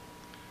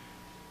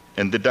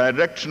 And the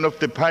direction of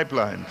the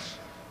pipelines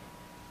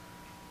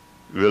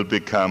will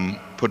become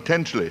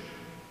potentially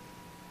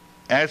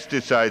as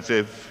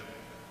decisive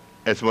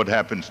as what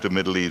happens to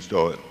Middle East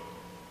oil.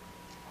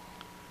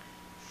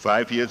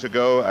 5 years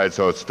ago, I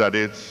saw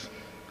studies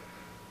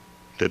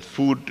that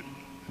food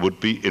would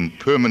be in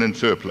permanent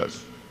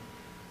surplus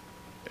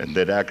and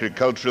that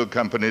agricultural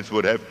companies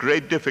would have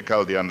great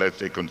difficulty unless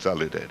they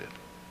consolidated.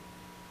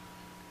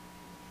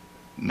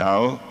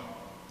 Now,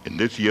 in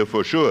this year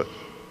for sure,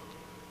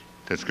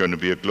 there's going to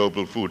be a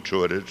global food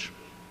shortage,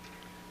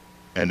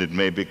 and it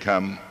may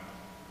become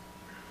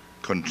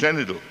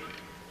congenital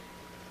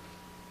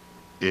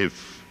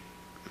if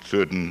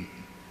certain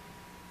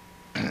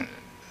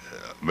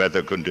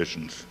weather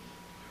conditions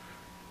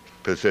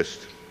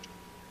persist.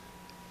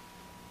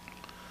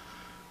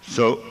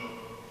 So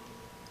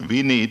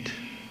we need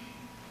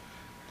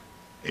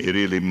a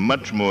really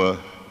much more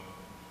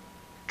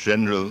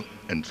general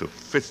and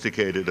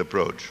sophisticated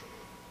approach.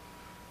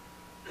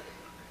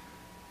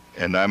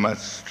 And I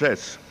must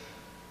stress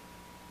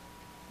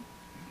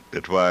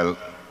that while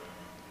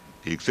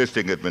the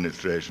existing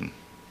administration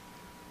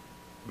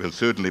will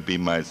certainly be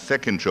my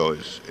second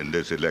choice in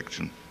this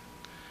election,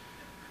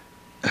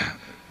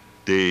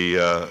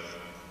 the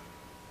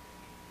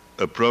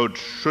approach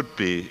should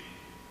be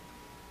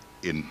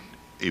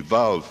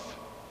evolve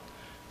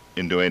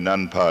into a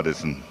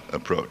nonpartisan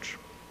approach.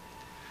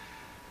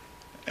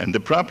 And the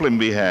problem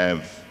we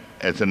have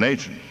as a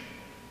nation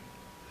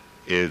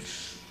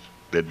is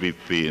that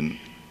we've been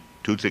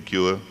too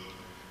secure.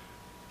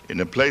 In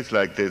a place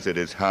like this, it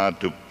is hard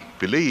to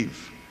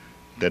believe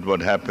that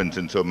what happens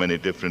in so many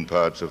different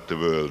parts of the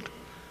world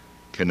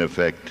can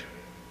affect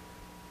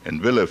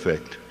and will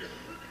affect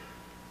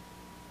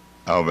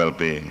our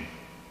well-being.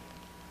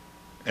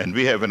 And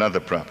we have another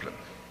problem,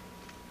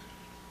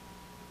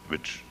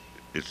 which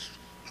is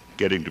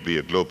getting to be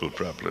a global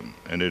problem,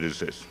 and it is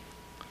this.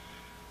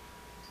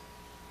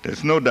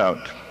 There's no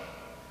doubt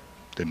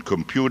that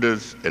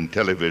computers and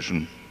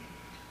television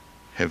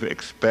have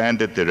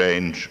expanded the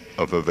range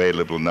of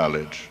available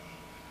knowledge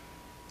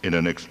in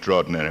an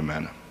extraordinary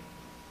manner.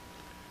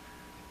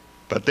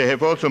 But they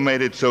have also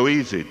made it so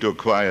easy to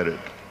acquire it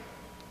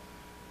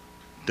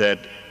that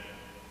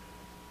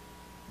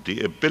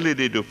the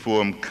ability to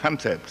form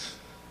concepts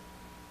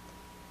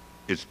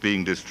is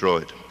being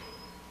destroyed.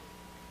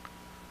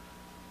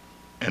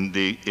 And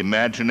the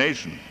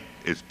imagination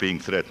is being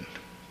threatened.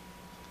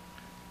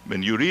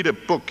 When you read a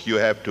book, you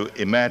have to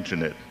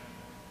imagine it.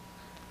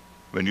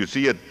 When you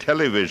see a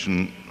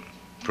television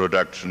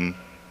production,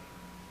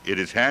 it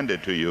is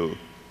handed to you,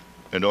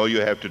 and all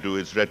you have to do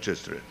is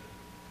register it.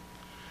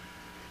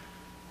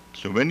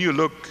 So when you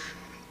look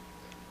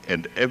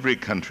at every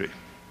country,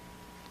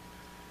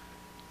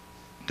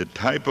 the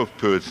type of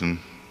person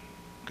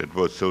that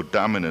was so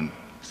dominant,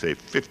 say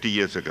 50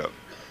 years ago,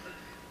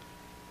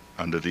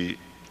 under the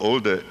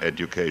older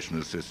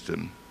educational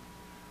system,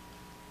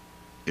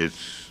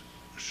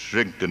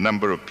 the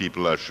number of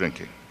people are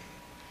shrinking.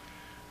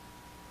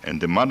 And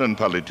the modern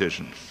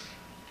politicians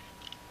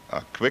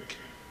are quick,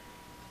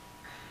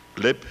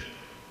 glib,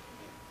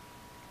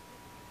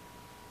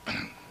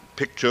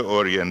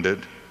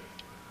 picture-oriented,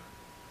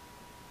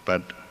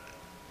 but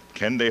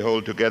can they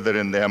hold together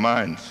in their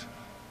minds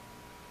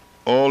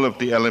all of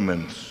the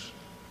elements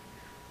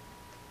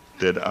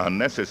that are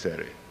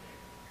necessary?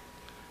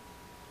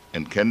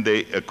 And can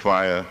they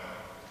acquire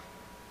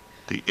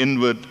the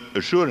inward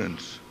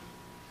assurance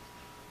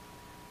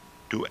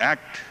to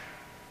act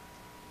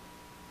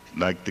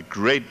like the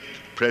great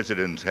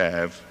presidents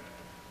have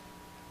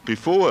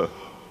before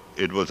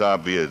it was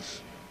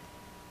obvious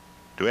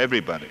to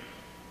everybody?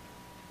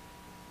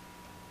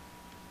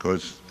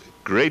 Because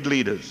great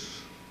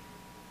leaders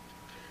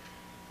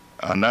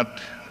are not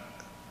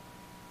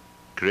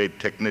great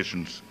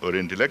technicians or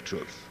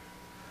intellectuals.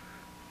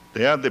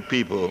 They are the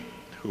people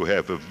who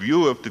have a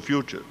view of the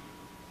future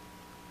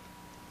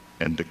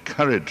and the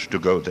courage to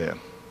go there.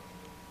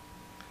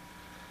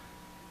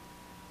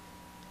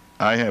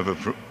 I have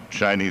a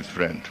Chinese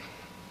friend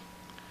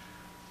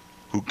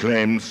who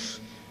claims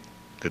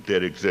that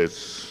there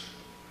exists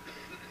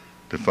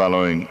the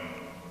following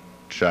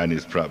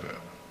Chinese proverb.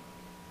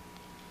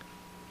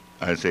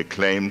 I say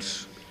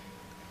claims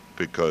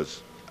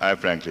because I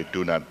frankly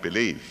do not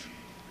believe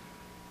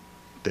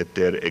that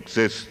there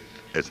exist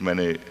as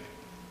many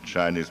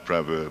Chinese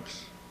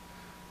proverbs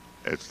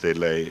as they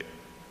lay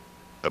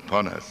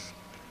upon us.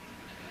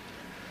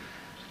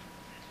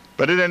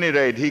 But at any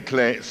rate, he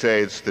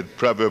says the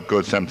proverb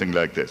goes something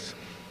like this.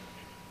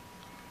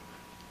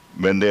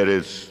 When there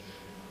is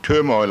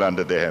turmoil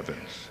under the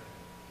heavens,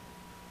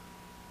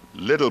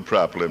 little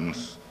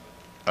problems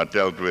are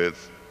dealt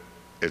with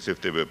as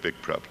if they were big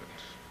problems.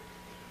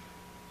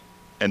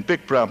 And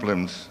big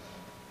problems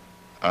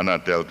are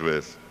not dealt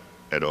with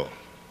at all.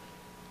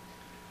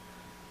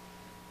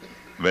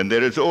 When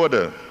there is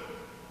order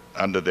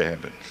under the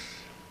heavens,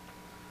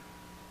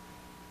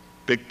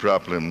 big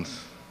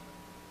problems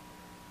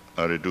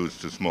are reduced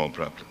to small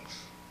problems.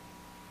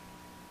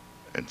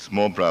 And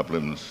small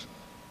problems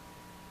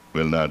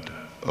will not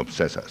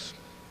obsess us.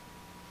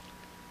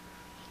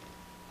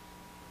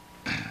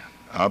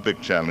 Our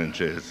big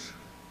challenge is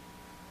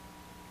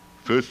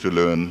first to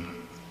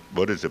learn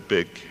what is a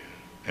big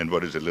and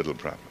what is a little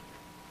problem.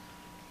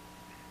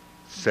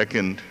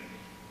 Second,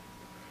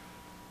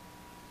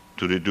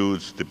 to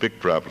reduce the big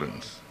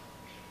problems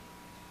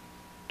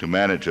to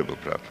manageable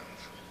problems.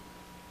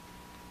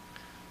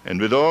 And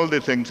with all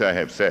the things I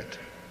have said,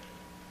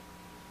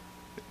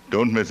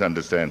 don't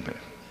misunderstand me.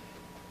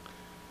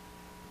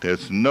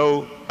 There's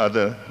no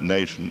other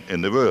nation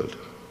in the world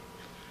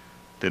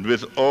that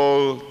with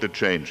all the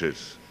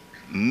changes,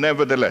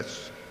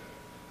 nevertheless,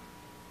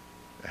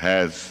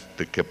 has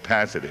the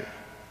capacity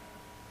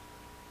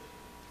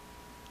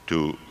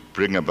to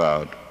bring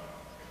about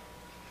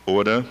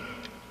order,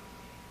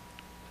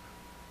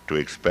 to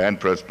expand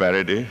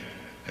prosperity,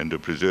 and to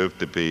preserve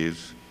the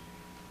peace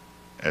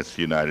as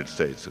the United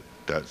States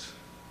does.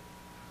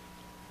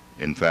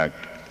 In fact,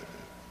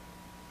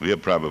 we are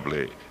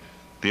probably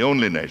the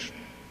only nation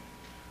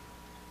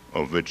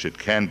of which it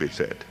can be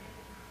said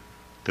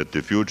that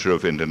the future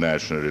of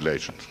international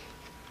relations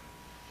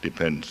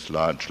depends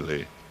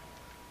largely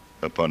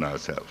upon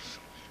ourselves.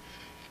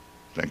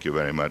 Thank you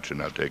very much,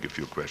 and I'll take a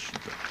few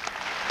questions.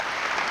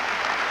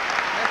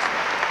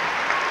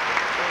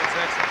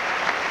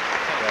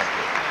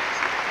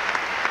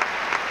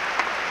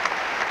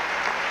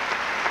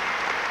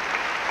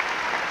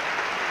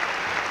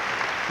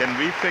 Can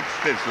we fix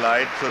this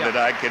light so that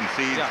I can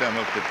see some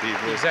of the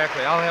people?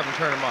 Exactly. I'll have them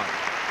turn them on.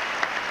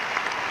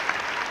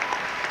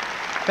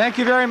 Thank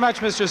you very much,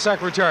 Mr.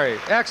 Secretary.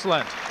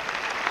 Excellent.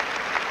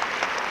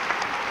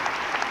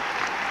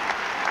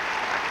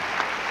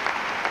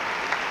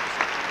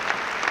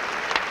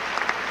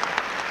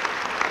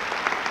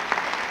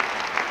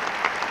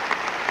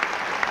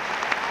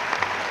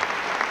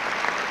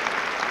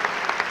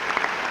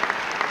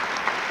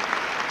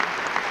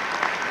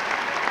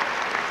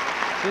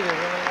 See, they really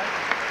like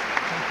it.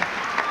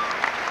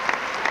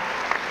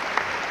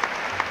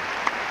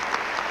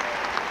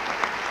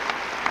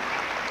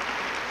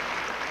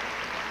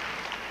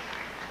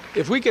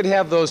 If we could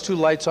have those two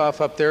lights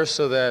off up there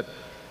so that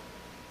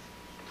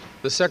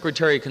the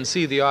Secretary can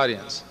see the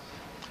audience.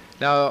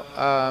 Now,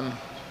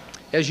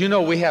 as you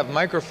know, we have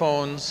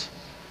microphones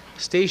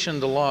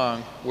stationed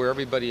along where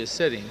everybody is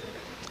sitting.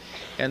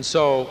 And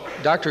so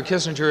Dr.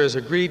 Kissinger has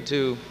agreed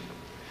to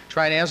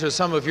try and answer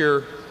some of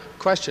your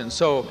questions.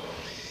 So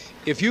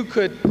if you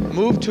could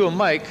move to a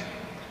mic,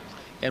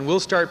 and we'll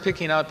start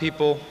picking out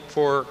people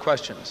for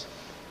questions.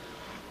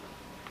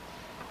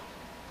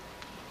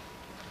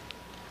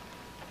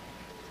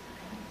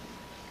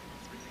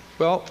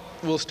 Well,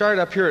 we'll start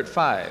up here at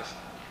 5.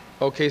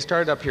 Okay,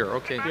 start up here.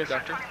 Okay, yes.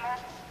 Doctor.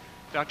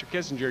 Dr.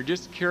 Kissinger,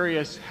 just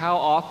curious how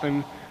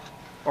often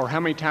or how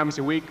many times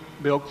a week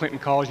Bill Clinton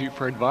calls you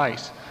for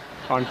advice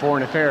on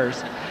foreign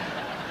affairs,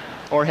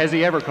 or has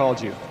he ever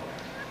called you?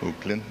 Who,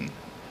 Clinton?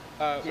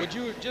 Would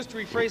you just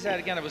rephrase that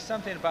again? It was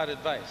something about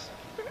advice.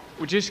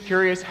 We're just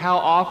curious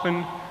how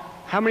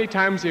many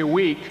times a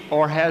week,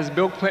 or has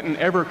Bill Clinton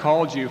ever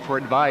called you for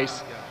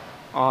advice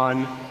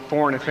on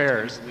foreign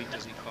affairs?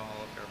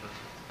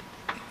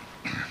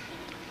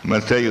 I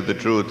must tell you the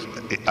truth.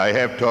 I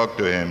have talked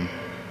to him,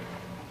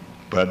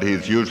 but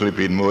he's usually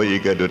been more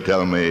eager to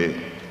tell me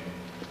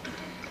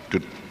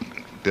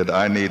that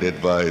I need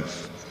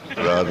advice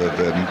rather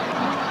than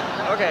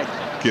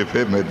give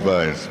him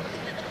advice.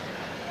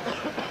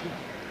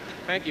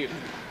 Thank you.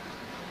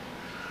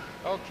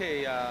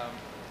 Okay,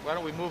 why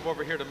don't we move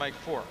over here to mic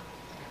 4?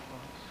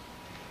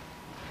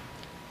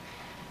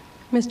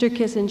 Mr.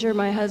 Kissinger,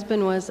 my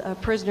husband was a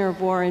prisoner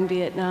of war in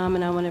Vietnam,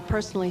 and I want to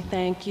personally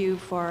thank you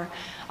for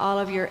all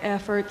of your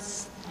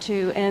efforts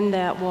to end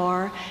that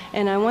war.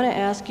 And I want to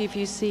ask you if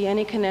you see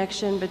any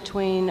connection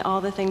between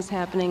all the things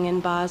happening in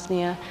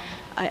Bosnia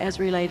as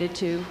related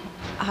to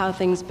how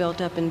things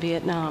built up in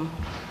Vietnam.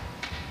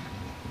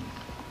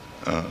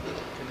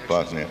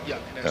 Bosnia. Yeah,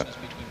 connections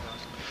between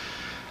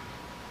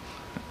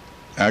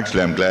Bosnia.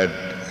 Actually, I'm glad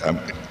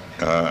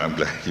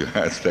you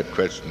asked that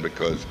question,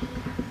 because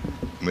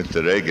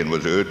Mr. Reagan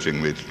was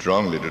urging me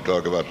strongly to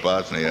talk about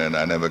Bosnia, and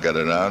I never got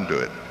around to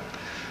it.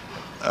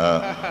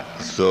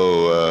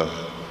 So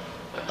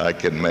I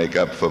can make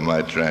up for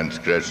my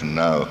transgression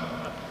now.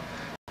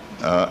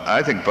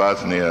 I think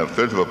Bosnia,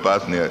 first of all,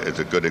 Bosnia is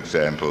a good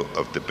example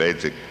of the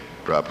basic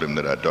problem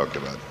that I talked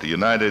about. The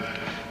United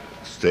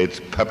States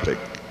public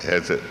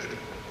has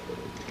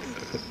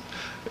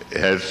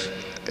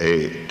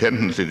a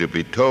tendency to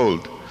be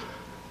told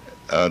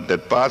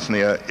that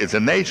Bosnia is a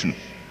nation.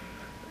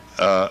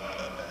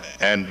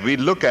 And we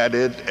look at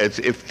it as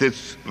if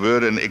this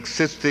were an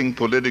existing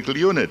political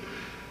unit.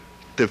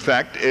 The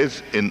fact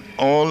is, in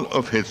all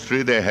of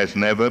history, there has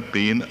never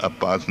been a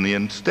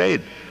Bosnian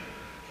state.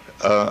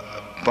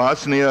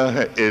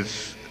 Bosnia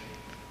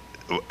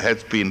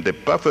has been the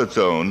buffer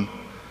zone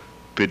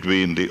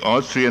between the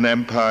Austrian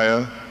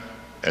Empire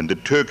and the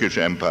Turkish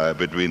Empire,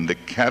 between the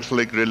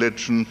Catholic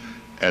religion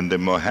and the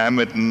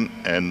Mohammedan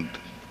and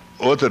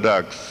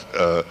Orthodox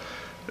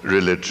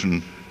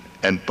religion.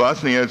 And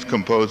Bosnia is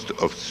composed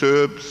of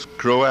Serbs,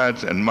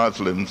 Croats, and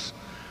Muslims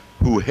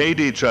who hate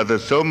each other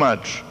so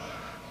much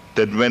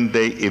that when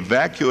they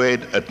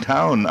evacuate a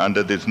town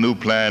under this new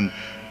plan,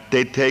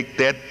 they take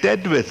their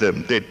dead with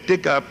them. They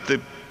dig up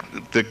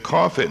the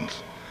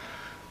coffins.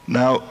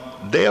 Now,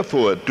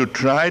 therefore, to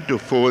try to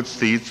force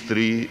these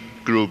three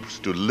groups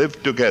to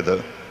live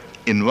together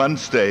in one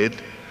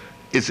state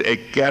is a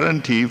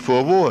guarantee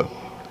for war.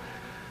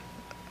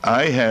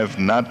 I have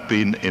not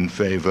been in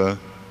favor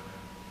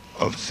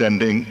of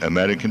sending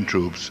American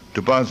troops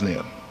to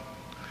Bosnia.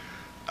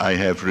 I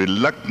have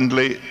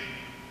reluctantly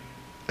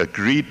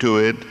agreed to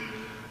it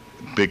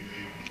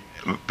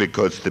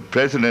because the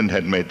president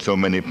had made so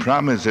many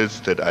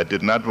promises that I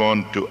did not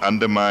want to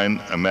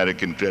undermine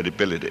American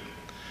credibility.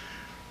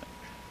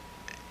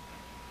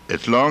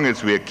 As long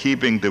as we are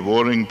keeping the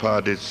warring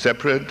parties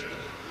separate,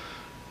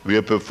 we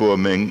are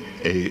performing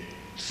a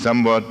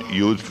somewhat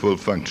useful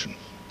function.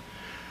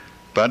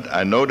 But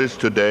I noticed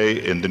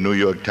today in the New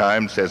York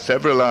Times there are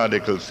several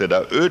articles that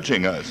are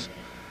urging us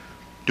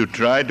to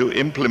try to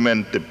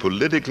implement the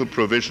political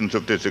provisions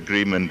of this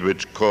agreement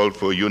which call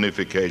for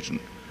unification.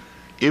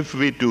 If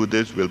we do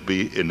this, we'll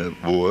be in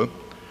a war,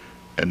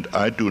 and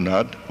I do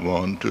not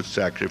want to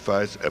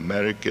sacrifice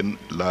American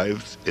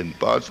lives in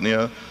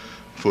Bosnia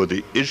for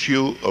the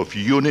issue of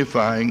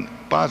unifying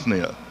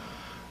Bosnia.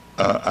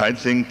 I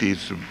think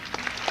these...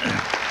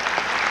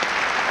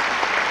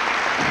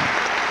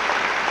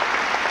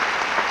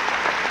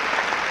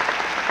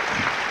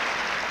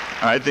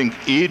 I think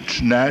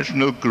each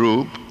national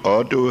group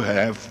ought to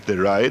have the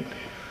right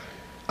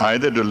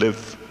either to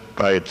live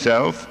by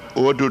itself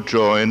or to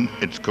join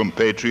its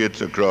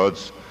compatriots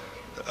across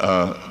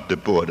the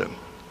border.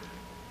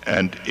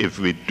 And if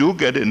we do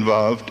get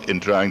involved in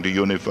trying to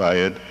unify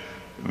it,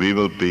 we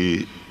will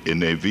be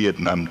in a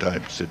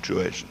Vietnam-type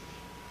situation.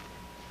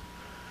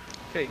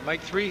 Okay,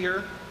 mic 3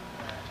 here.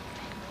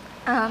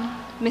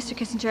 Mr.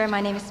 Kissinger,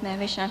 my name is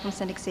Mavish, I'm from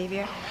St.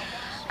 Xavier.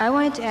 I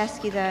wanted to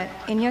ask you that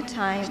in your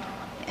time,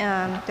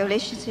 the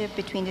relationship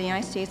between the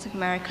United States of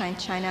America and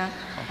China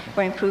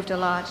were improved a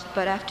lot,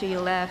 but after you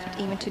left,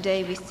 even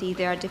today we see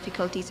there are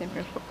difficulties and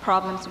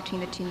problems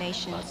between the two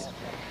nations.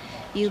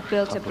 You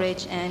built a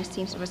bridge and it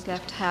seems it was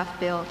left half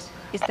built.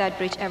 Is that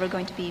bridge ever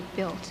going to be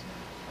built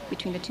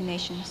between the two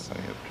nations?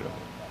 I have trouble.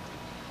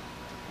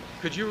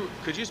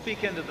 Could you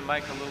speak into the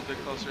mic a little bit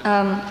closer?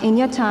 In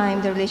your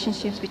time, the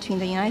relationships between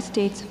the United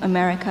States of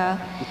America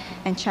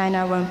and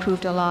China were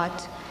improved a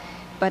lot,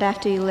 but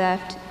after you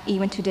left,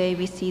 even today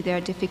we see there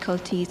are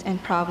difficulties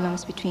and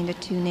problems between the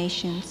two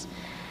nations.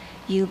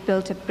 You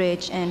built a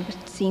bridge and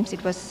it seems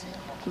it was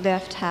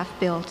left half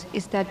built.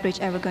 Is that bridge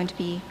ever going to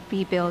be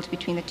rebuilt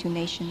between the two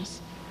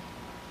nations?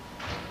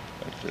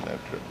 I still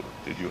have trouble.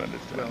 Did you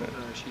understand that?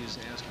 She's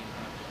asking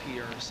about the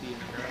PRC in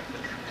America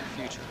and the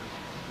future of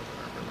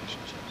our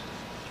relationships.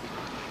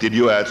 Did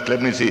you ask?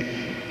 Let me see.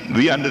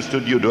 We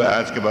understood you to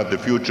ask about the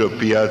future of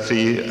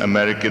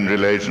PRC-American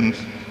relations.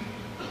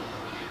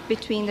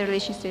 Between the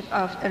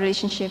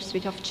relationships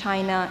between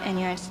China and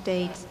United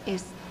States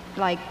is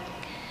like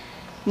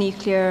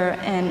nuclear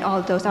and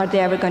all those. Are they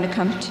ever going to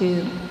come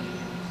to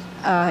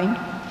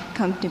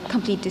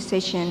complete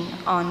decision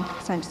on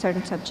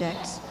certain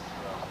subjects?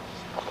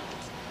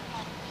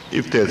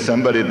 If there's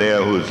somebody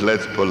there who's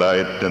less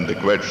polite than the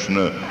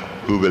questioner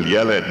who will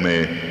yell at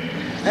me,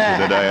 so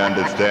that I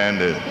understand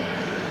it.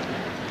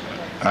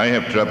 I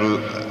have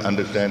trouble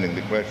understanding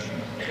the question.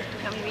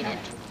 Can we read it?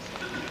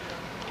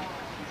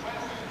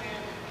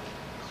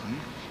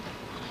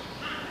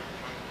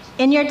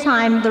 In your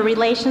time, the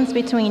relations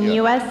between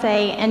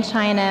USA and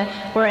China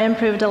were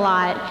improved a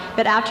lot,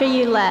 but after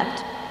you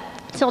left,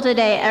 till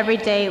today, every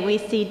day, we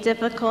see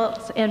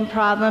difficulties and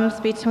problems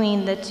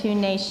between the two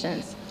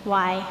nations.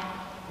 Why?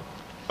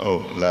 Oh,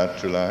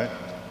 last July?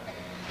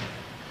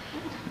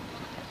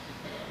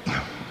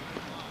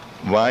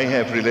 Why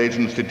have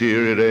relations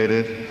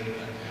deteriorated?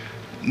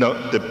 No,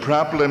 the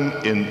problem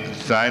in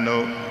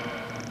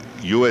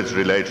Sino-US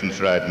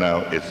relations right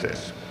now is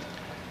this.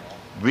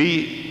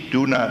 We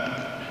do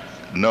not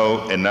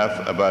know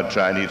enough about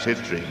Chinese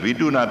history. We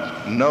do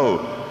not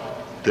know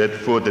that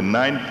for the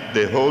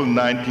whole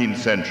 19th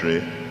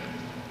century,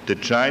 the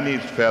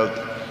Chinese felt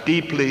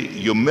deeply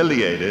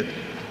humiliated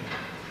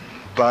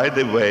by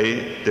the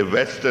way the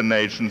Western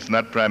nations,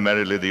 not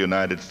primarily the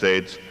United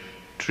States,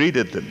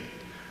 treated them.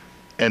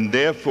 And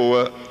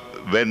therefore,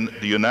 when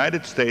the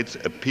United States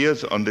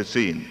appears on the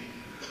scene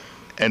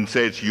and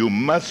says, you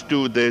must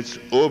do this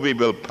or we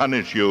will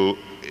punish you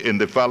in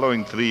the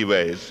following 3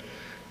 ways,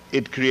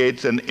 it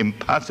creates an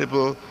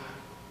impossible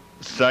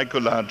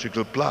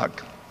psychological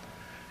block.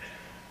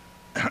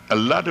 A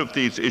lot of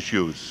these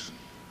issues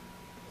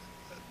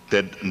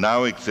that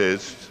now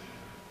exist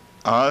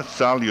are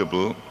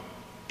soluble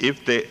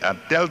if they are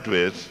dealt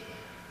with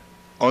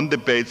on the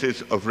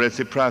basis of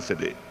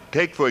reciprocity.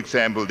 Take, for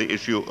example, the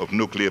issue of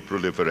nuclear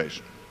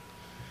proliferation.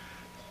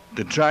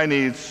 The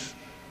Chinese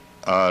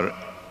are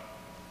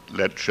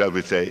shall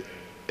we say,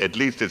 at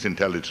least as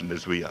intelligent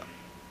as we are.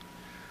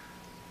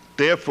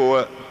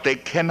 Therefore, they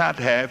cannot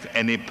have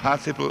any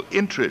possible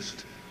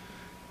interest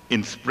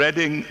in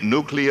spreading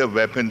nuclear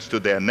weapons to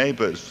their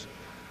neighbors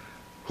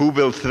who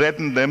will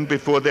threaten them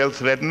before they'll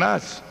threaten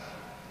us.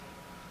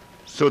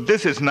 So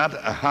this is not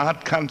a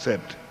hard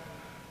concept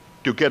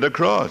to get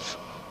across.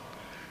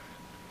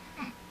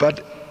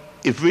 But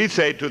if we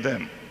say to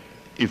them,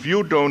 if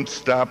you don't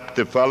stop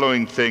the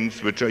following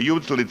things, which are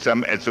usually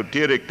some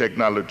esoteric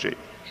technology,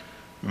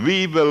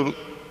 we will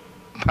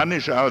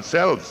punish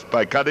ourselves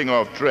by cutting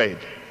off trade.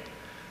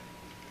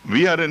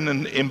 We are in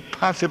an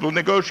impossible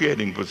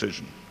negotiating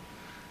position.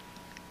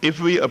 If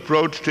we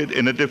approached it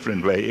in a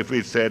different way, if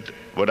we said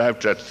what I've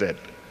just said,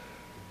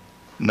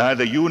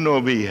 neither you nor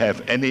we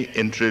have any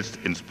interest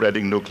in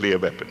spreading nuclear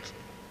weapons,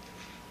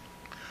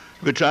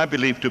 which I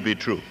believe to be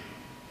true.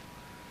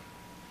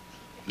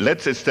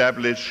 Let's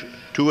establish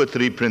 2 or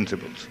 3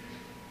 principles.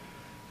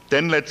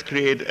 Then let's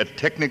create a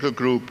technical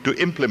group to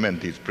implement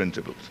these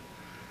principles.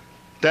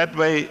 That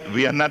way,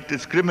 we are not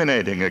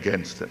discriminating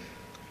against them.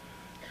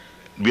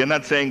 We are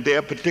not saying they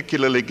are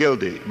particularly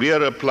guilty. We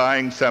are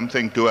applying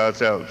something to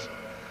ourselves.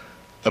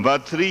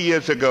 About 3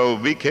 years ago,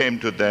 we came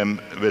to them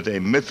with a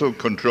missile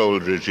control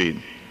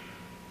regime.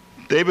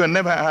 They were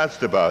never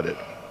asked about it.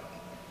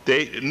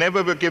 They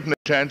never were given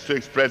a chance to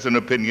express an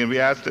opinion. We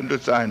asked them to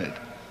sign it.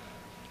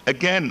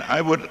 Again,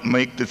 I would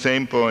make the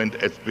same point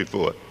as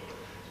before.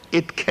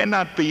 It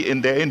cannot be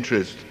in their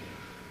interest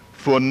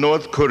for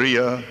North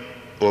Korea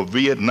or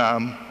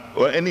Vietnam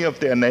or any of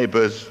their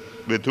neighbors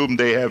with whom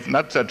they have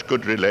not such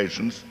good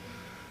relations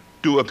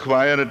to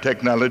acquire a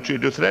technology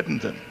to threaten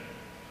them.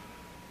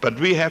 But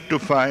we have to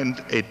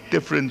find a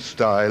different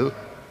style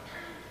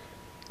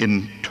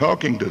in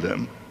talking to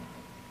them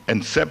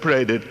and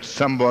separate it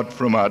somewhat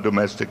from our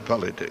domestic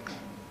politics.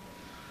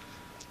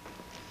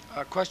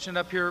 A question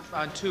up here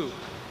on 2.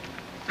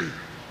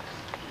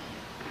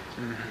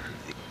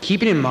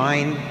 Keeping in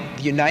mind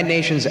the United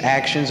Nations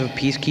actions of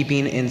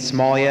peacekeeping in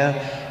Somalia,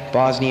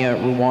 Bosnia,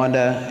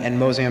 Rwanda, and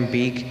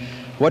Mozambique,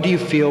 what do you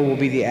feel will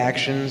be the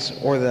actions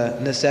or the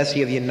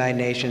necessity of the United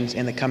Nations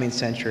in the coming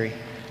century?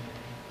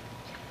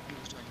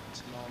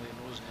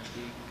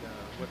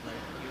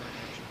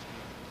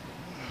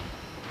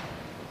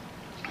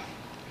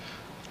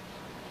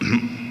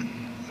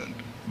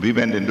 We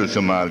went into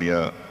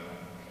Somalia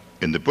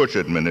in the Bush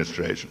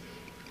administration.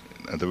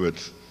 In other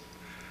words,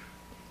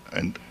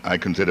 and I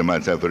consider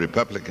myself a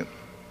Republican.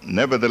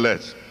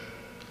 Nevertheless,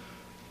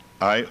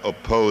 I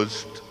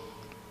opposed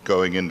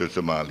going into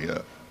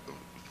Somalia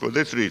for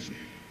this reason.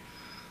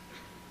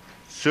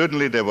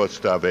 Certainly there was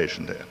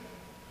starvation there.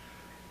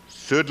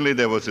 Certainly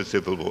there was a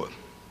civil war.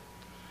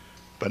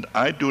 But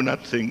I do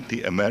not think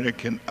the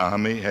American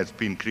army has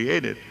been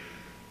created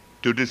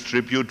to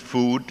distribute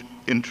food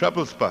in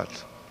trouble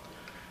spots.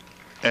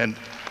 And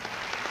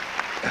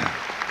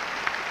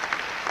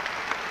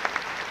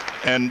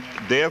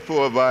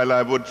therefore, while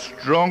I would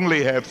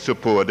strongly have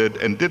supported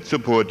and did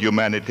support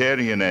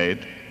humanitarian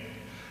aid,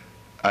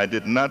 I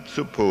did not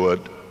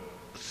support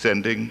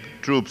sending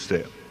troops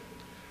there.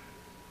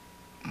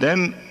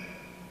 Then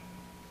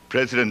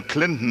President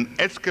Clinton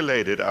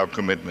escalated our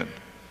commitment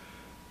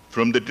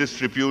from the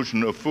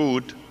distribution of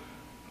food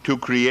to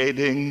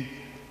creating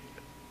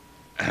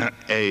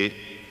a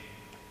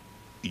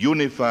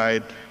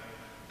unified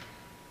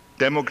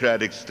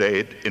democratic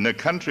state in a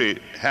country,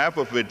 half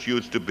of which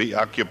used to be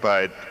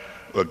occupied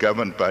or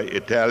governed by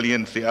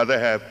Italians, the other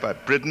half by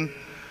Britain,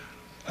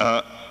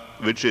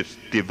 which is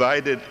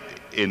divided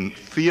in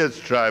fierce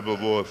tribal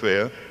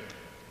warfare,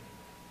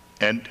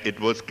 and it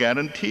was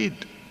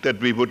guaranteed that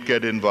we would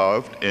get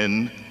involved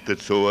in the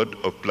sort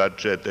of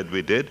bloodshed that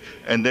we did,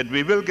 and that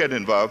we will get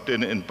involved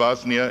in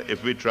Bosnia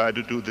if we try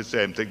to do the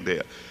same thing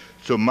there.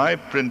 So my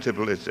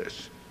principle is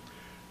this: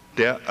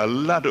 there are a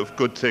lot of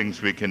good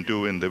things we can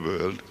do in the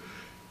world,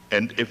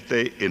 and if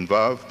they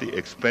involve the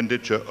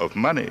expenditure of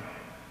money,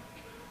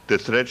 the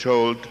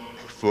threshold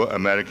for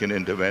American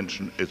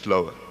intervention is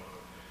lower.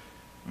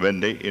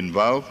 When they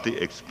involve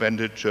the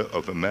expenditure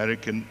of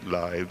American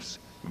lives,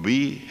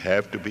 we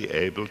have to be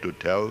able to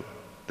tell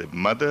the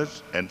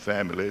mothers and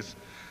families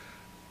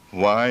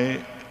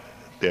why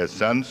their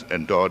sons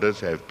and daughters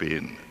have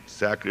been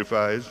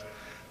sacrificed,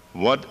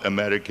 what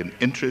American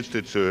interest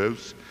it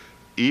serves,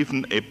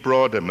 even a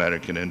broad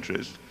American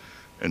interest.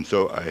 And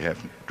so I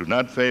do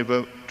not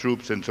favor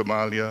troops in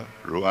Somalia,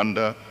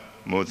 Rwanda,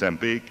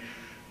 Mozambique.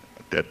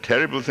 There are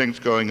terrible things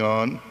going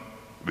on.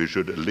 We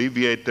should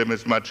alleviate them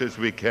as much as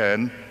we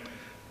can,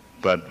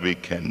 but we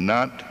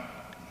cannot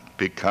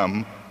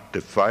become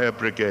the fire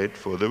brigade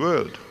for the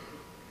world.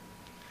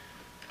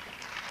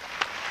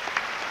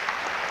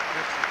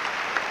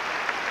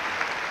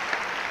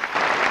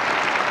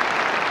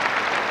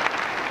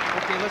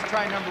 Okay, let's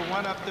try number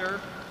 1 up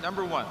there.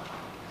 Number 1.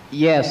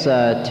 Yes,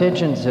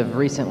 tensions have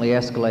recently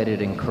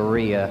escalated in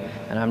Korea,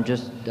 and I'm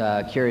just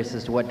curious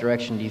as to what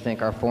direction do you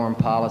think our foreign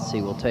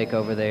policy will take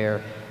over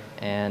there,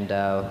 and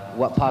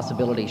what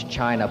possibilities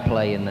China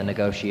play in the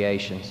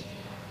negotiations?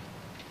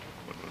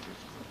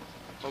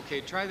 Okay,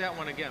 try that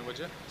one again, would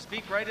you?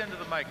 Speak right into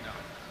the mic now.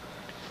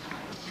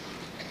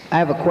 I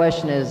have a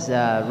question as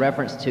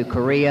reference to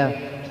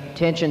Korea.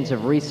 Tensions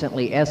have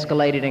recently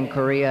escalated in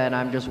Korea, and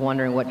I'm just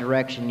wondering what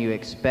direction you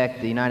expect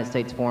the United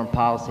States foreign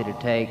policy to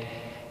take,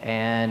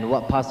 and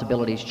what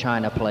possibilities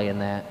China play in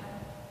that.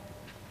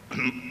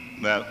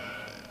 Well,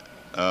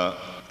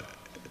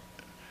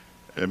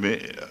 let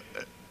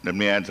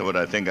me answer what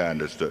I think I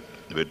understood,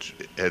 which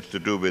has to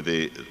do with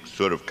the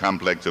sort of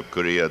complex of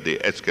Korea, the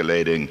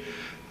escalating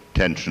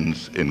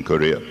tensions in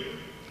Korea.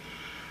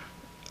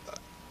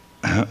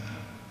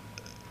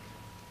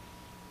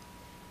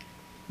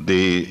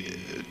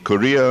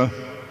 Korea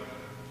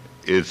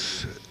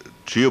is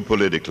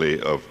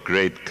geopolitically of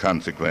great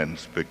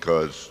consequence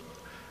because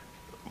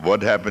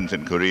what happens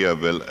in Korea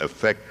will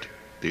affect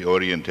the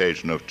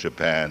orientation of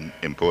Japan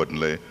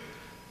importantly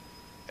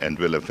and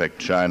will affect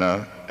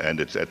China, and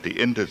it's at the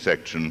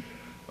intersection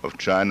of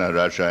China,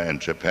 Russia,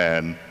 and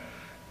Japan,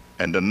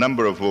 and a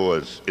number of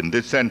wars in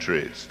this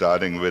century,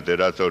 starting with the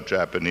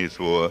Russo-Japanese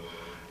War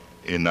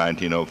in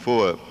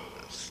 1904,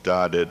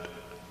 started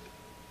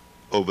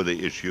over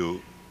the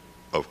issue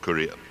of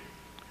Korea.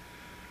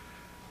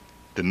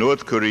 The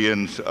North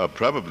Koreans are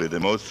probably the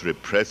most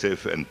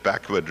repressive and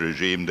backward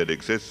regime that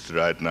exists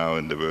right now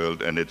in the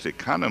world, and its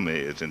economy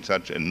is in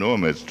such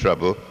enormous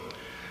trouble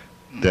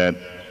that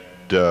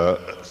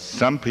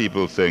some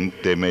people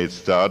think they may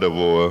start a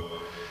war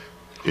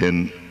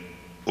in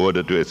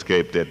order to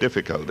escape their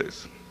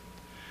difficulties.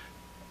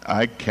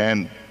 I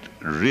can't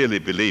really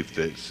believe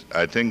this.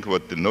 I think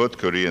what the North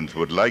Koreans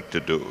would like to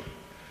do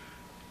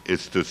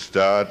is to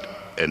start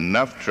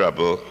enough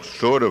trouble,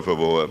 sort of a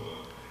war,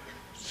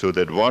 so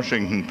that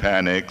Washington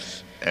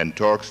panics and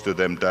talks to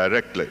them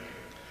directly,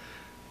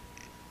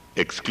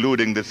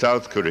 excluding the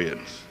South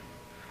Koreans.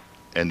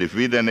 And if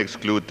we then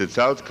exclude the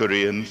South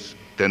Koreans,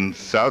 then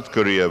South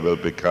Korea will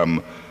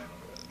become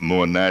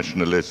more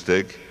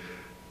nationalistic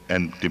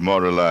and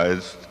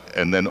demoralized,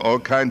 and then all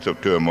kinds of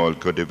turmoil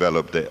could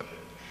develop there.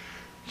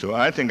 So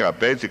I think our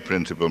basic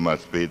principle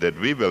must be that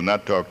we will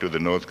not talk to the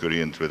North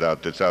Koreans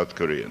without the South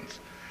Koreans,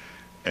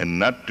 and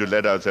not to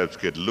let ourselves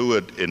get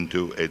lured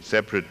into a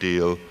separate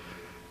deal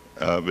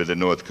with the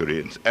North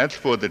Koreans. As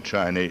for the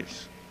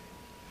Chinese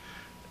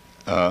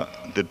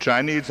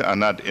are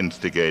not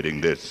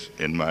instigating this,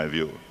 in my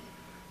view.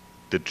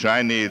 The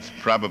Chinese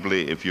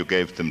probably, if you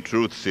gave them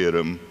truth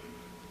serum,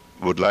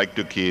 would like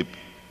to keep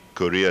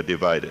Korea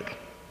divided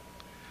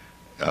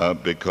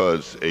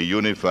because a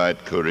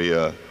unified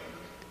Korea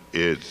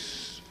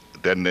is,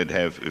 then they'd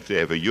have, if they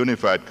have a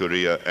unified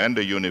Korea and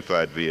a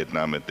unified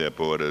Vietnam at their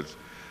borders,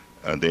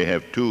 they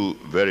have two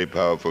very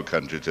powerful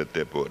countries at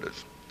their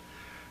borders.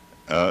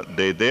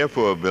 They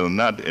therefore will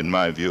not, in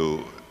my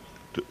view,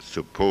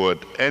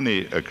 support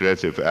any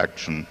aggressive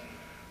action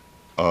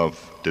of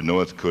the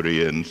North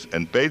Koreans.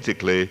 And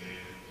basically,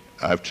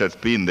 I've just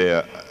been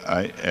there,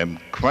 I am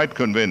quite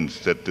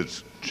convinced that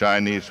the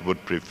Chinese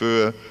would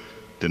prefer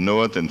the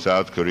North and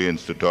South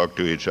Koreans to talk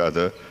to each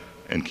other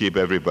and keep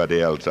everybody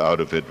else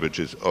out of it, which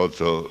is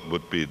also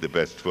would be the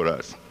best for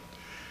us.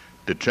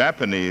 The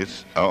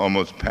Japanese are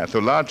almost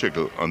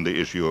pathological on the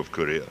issue of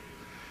Korea,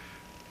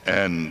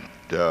 and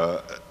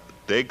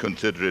they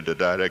consider it a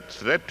direct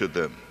threat to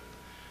them,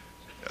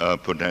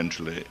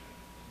 potentially,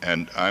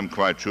 and I'm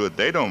quite sure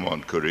they don't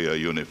want Korea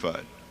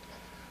unified.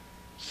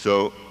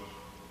 So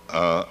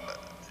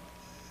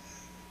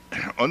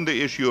on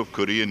the issue of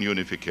Korean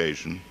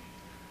unification,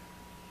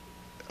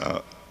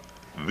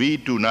 we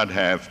do not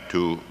have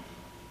to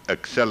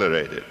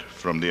accelerate it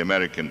from the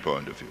American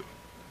point of view.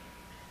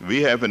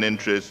 We have an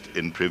interest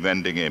in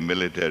preventing a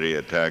military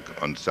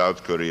attack on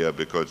South Korea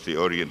because the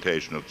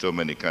orientation of so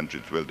many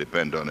countries will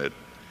depend on it.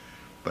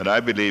 But I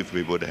believe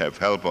we would have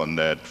help on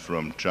that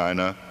from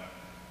China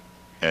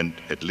and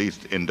at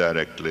least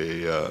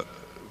indirectly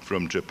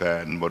from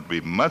Japan. What we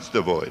must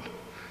avoid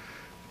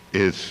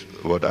is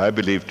what I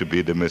believe to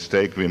be the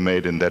mistake we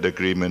made in that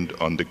agreement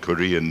on the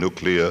Korean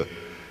nuclear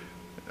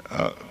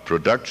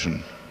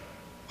production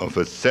of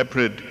a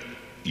separate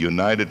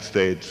United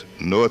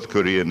States-North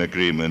Korean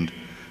agreement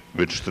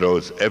which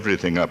throws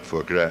everything up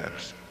for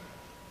grabs.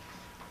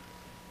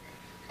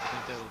 I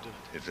think that'll do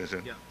it. Is this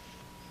it? Yeah.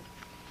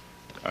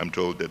 I'm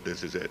told that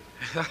this is it.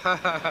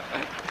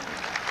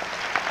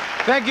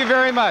 Thank you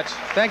very much.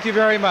 Thank you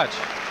very much.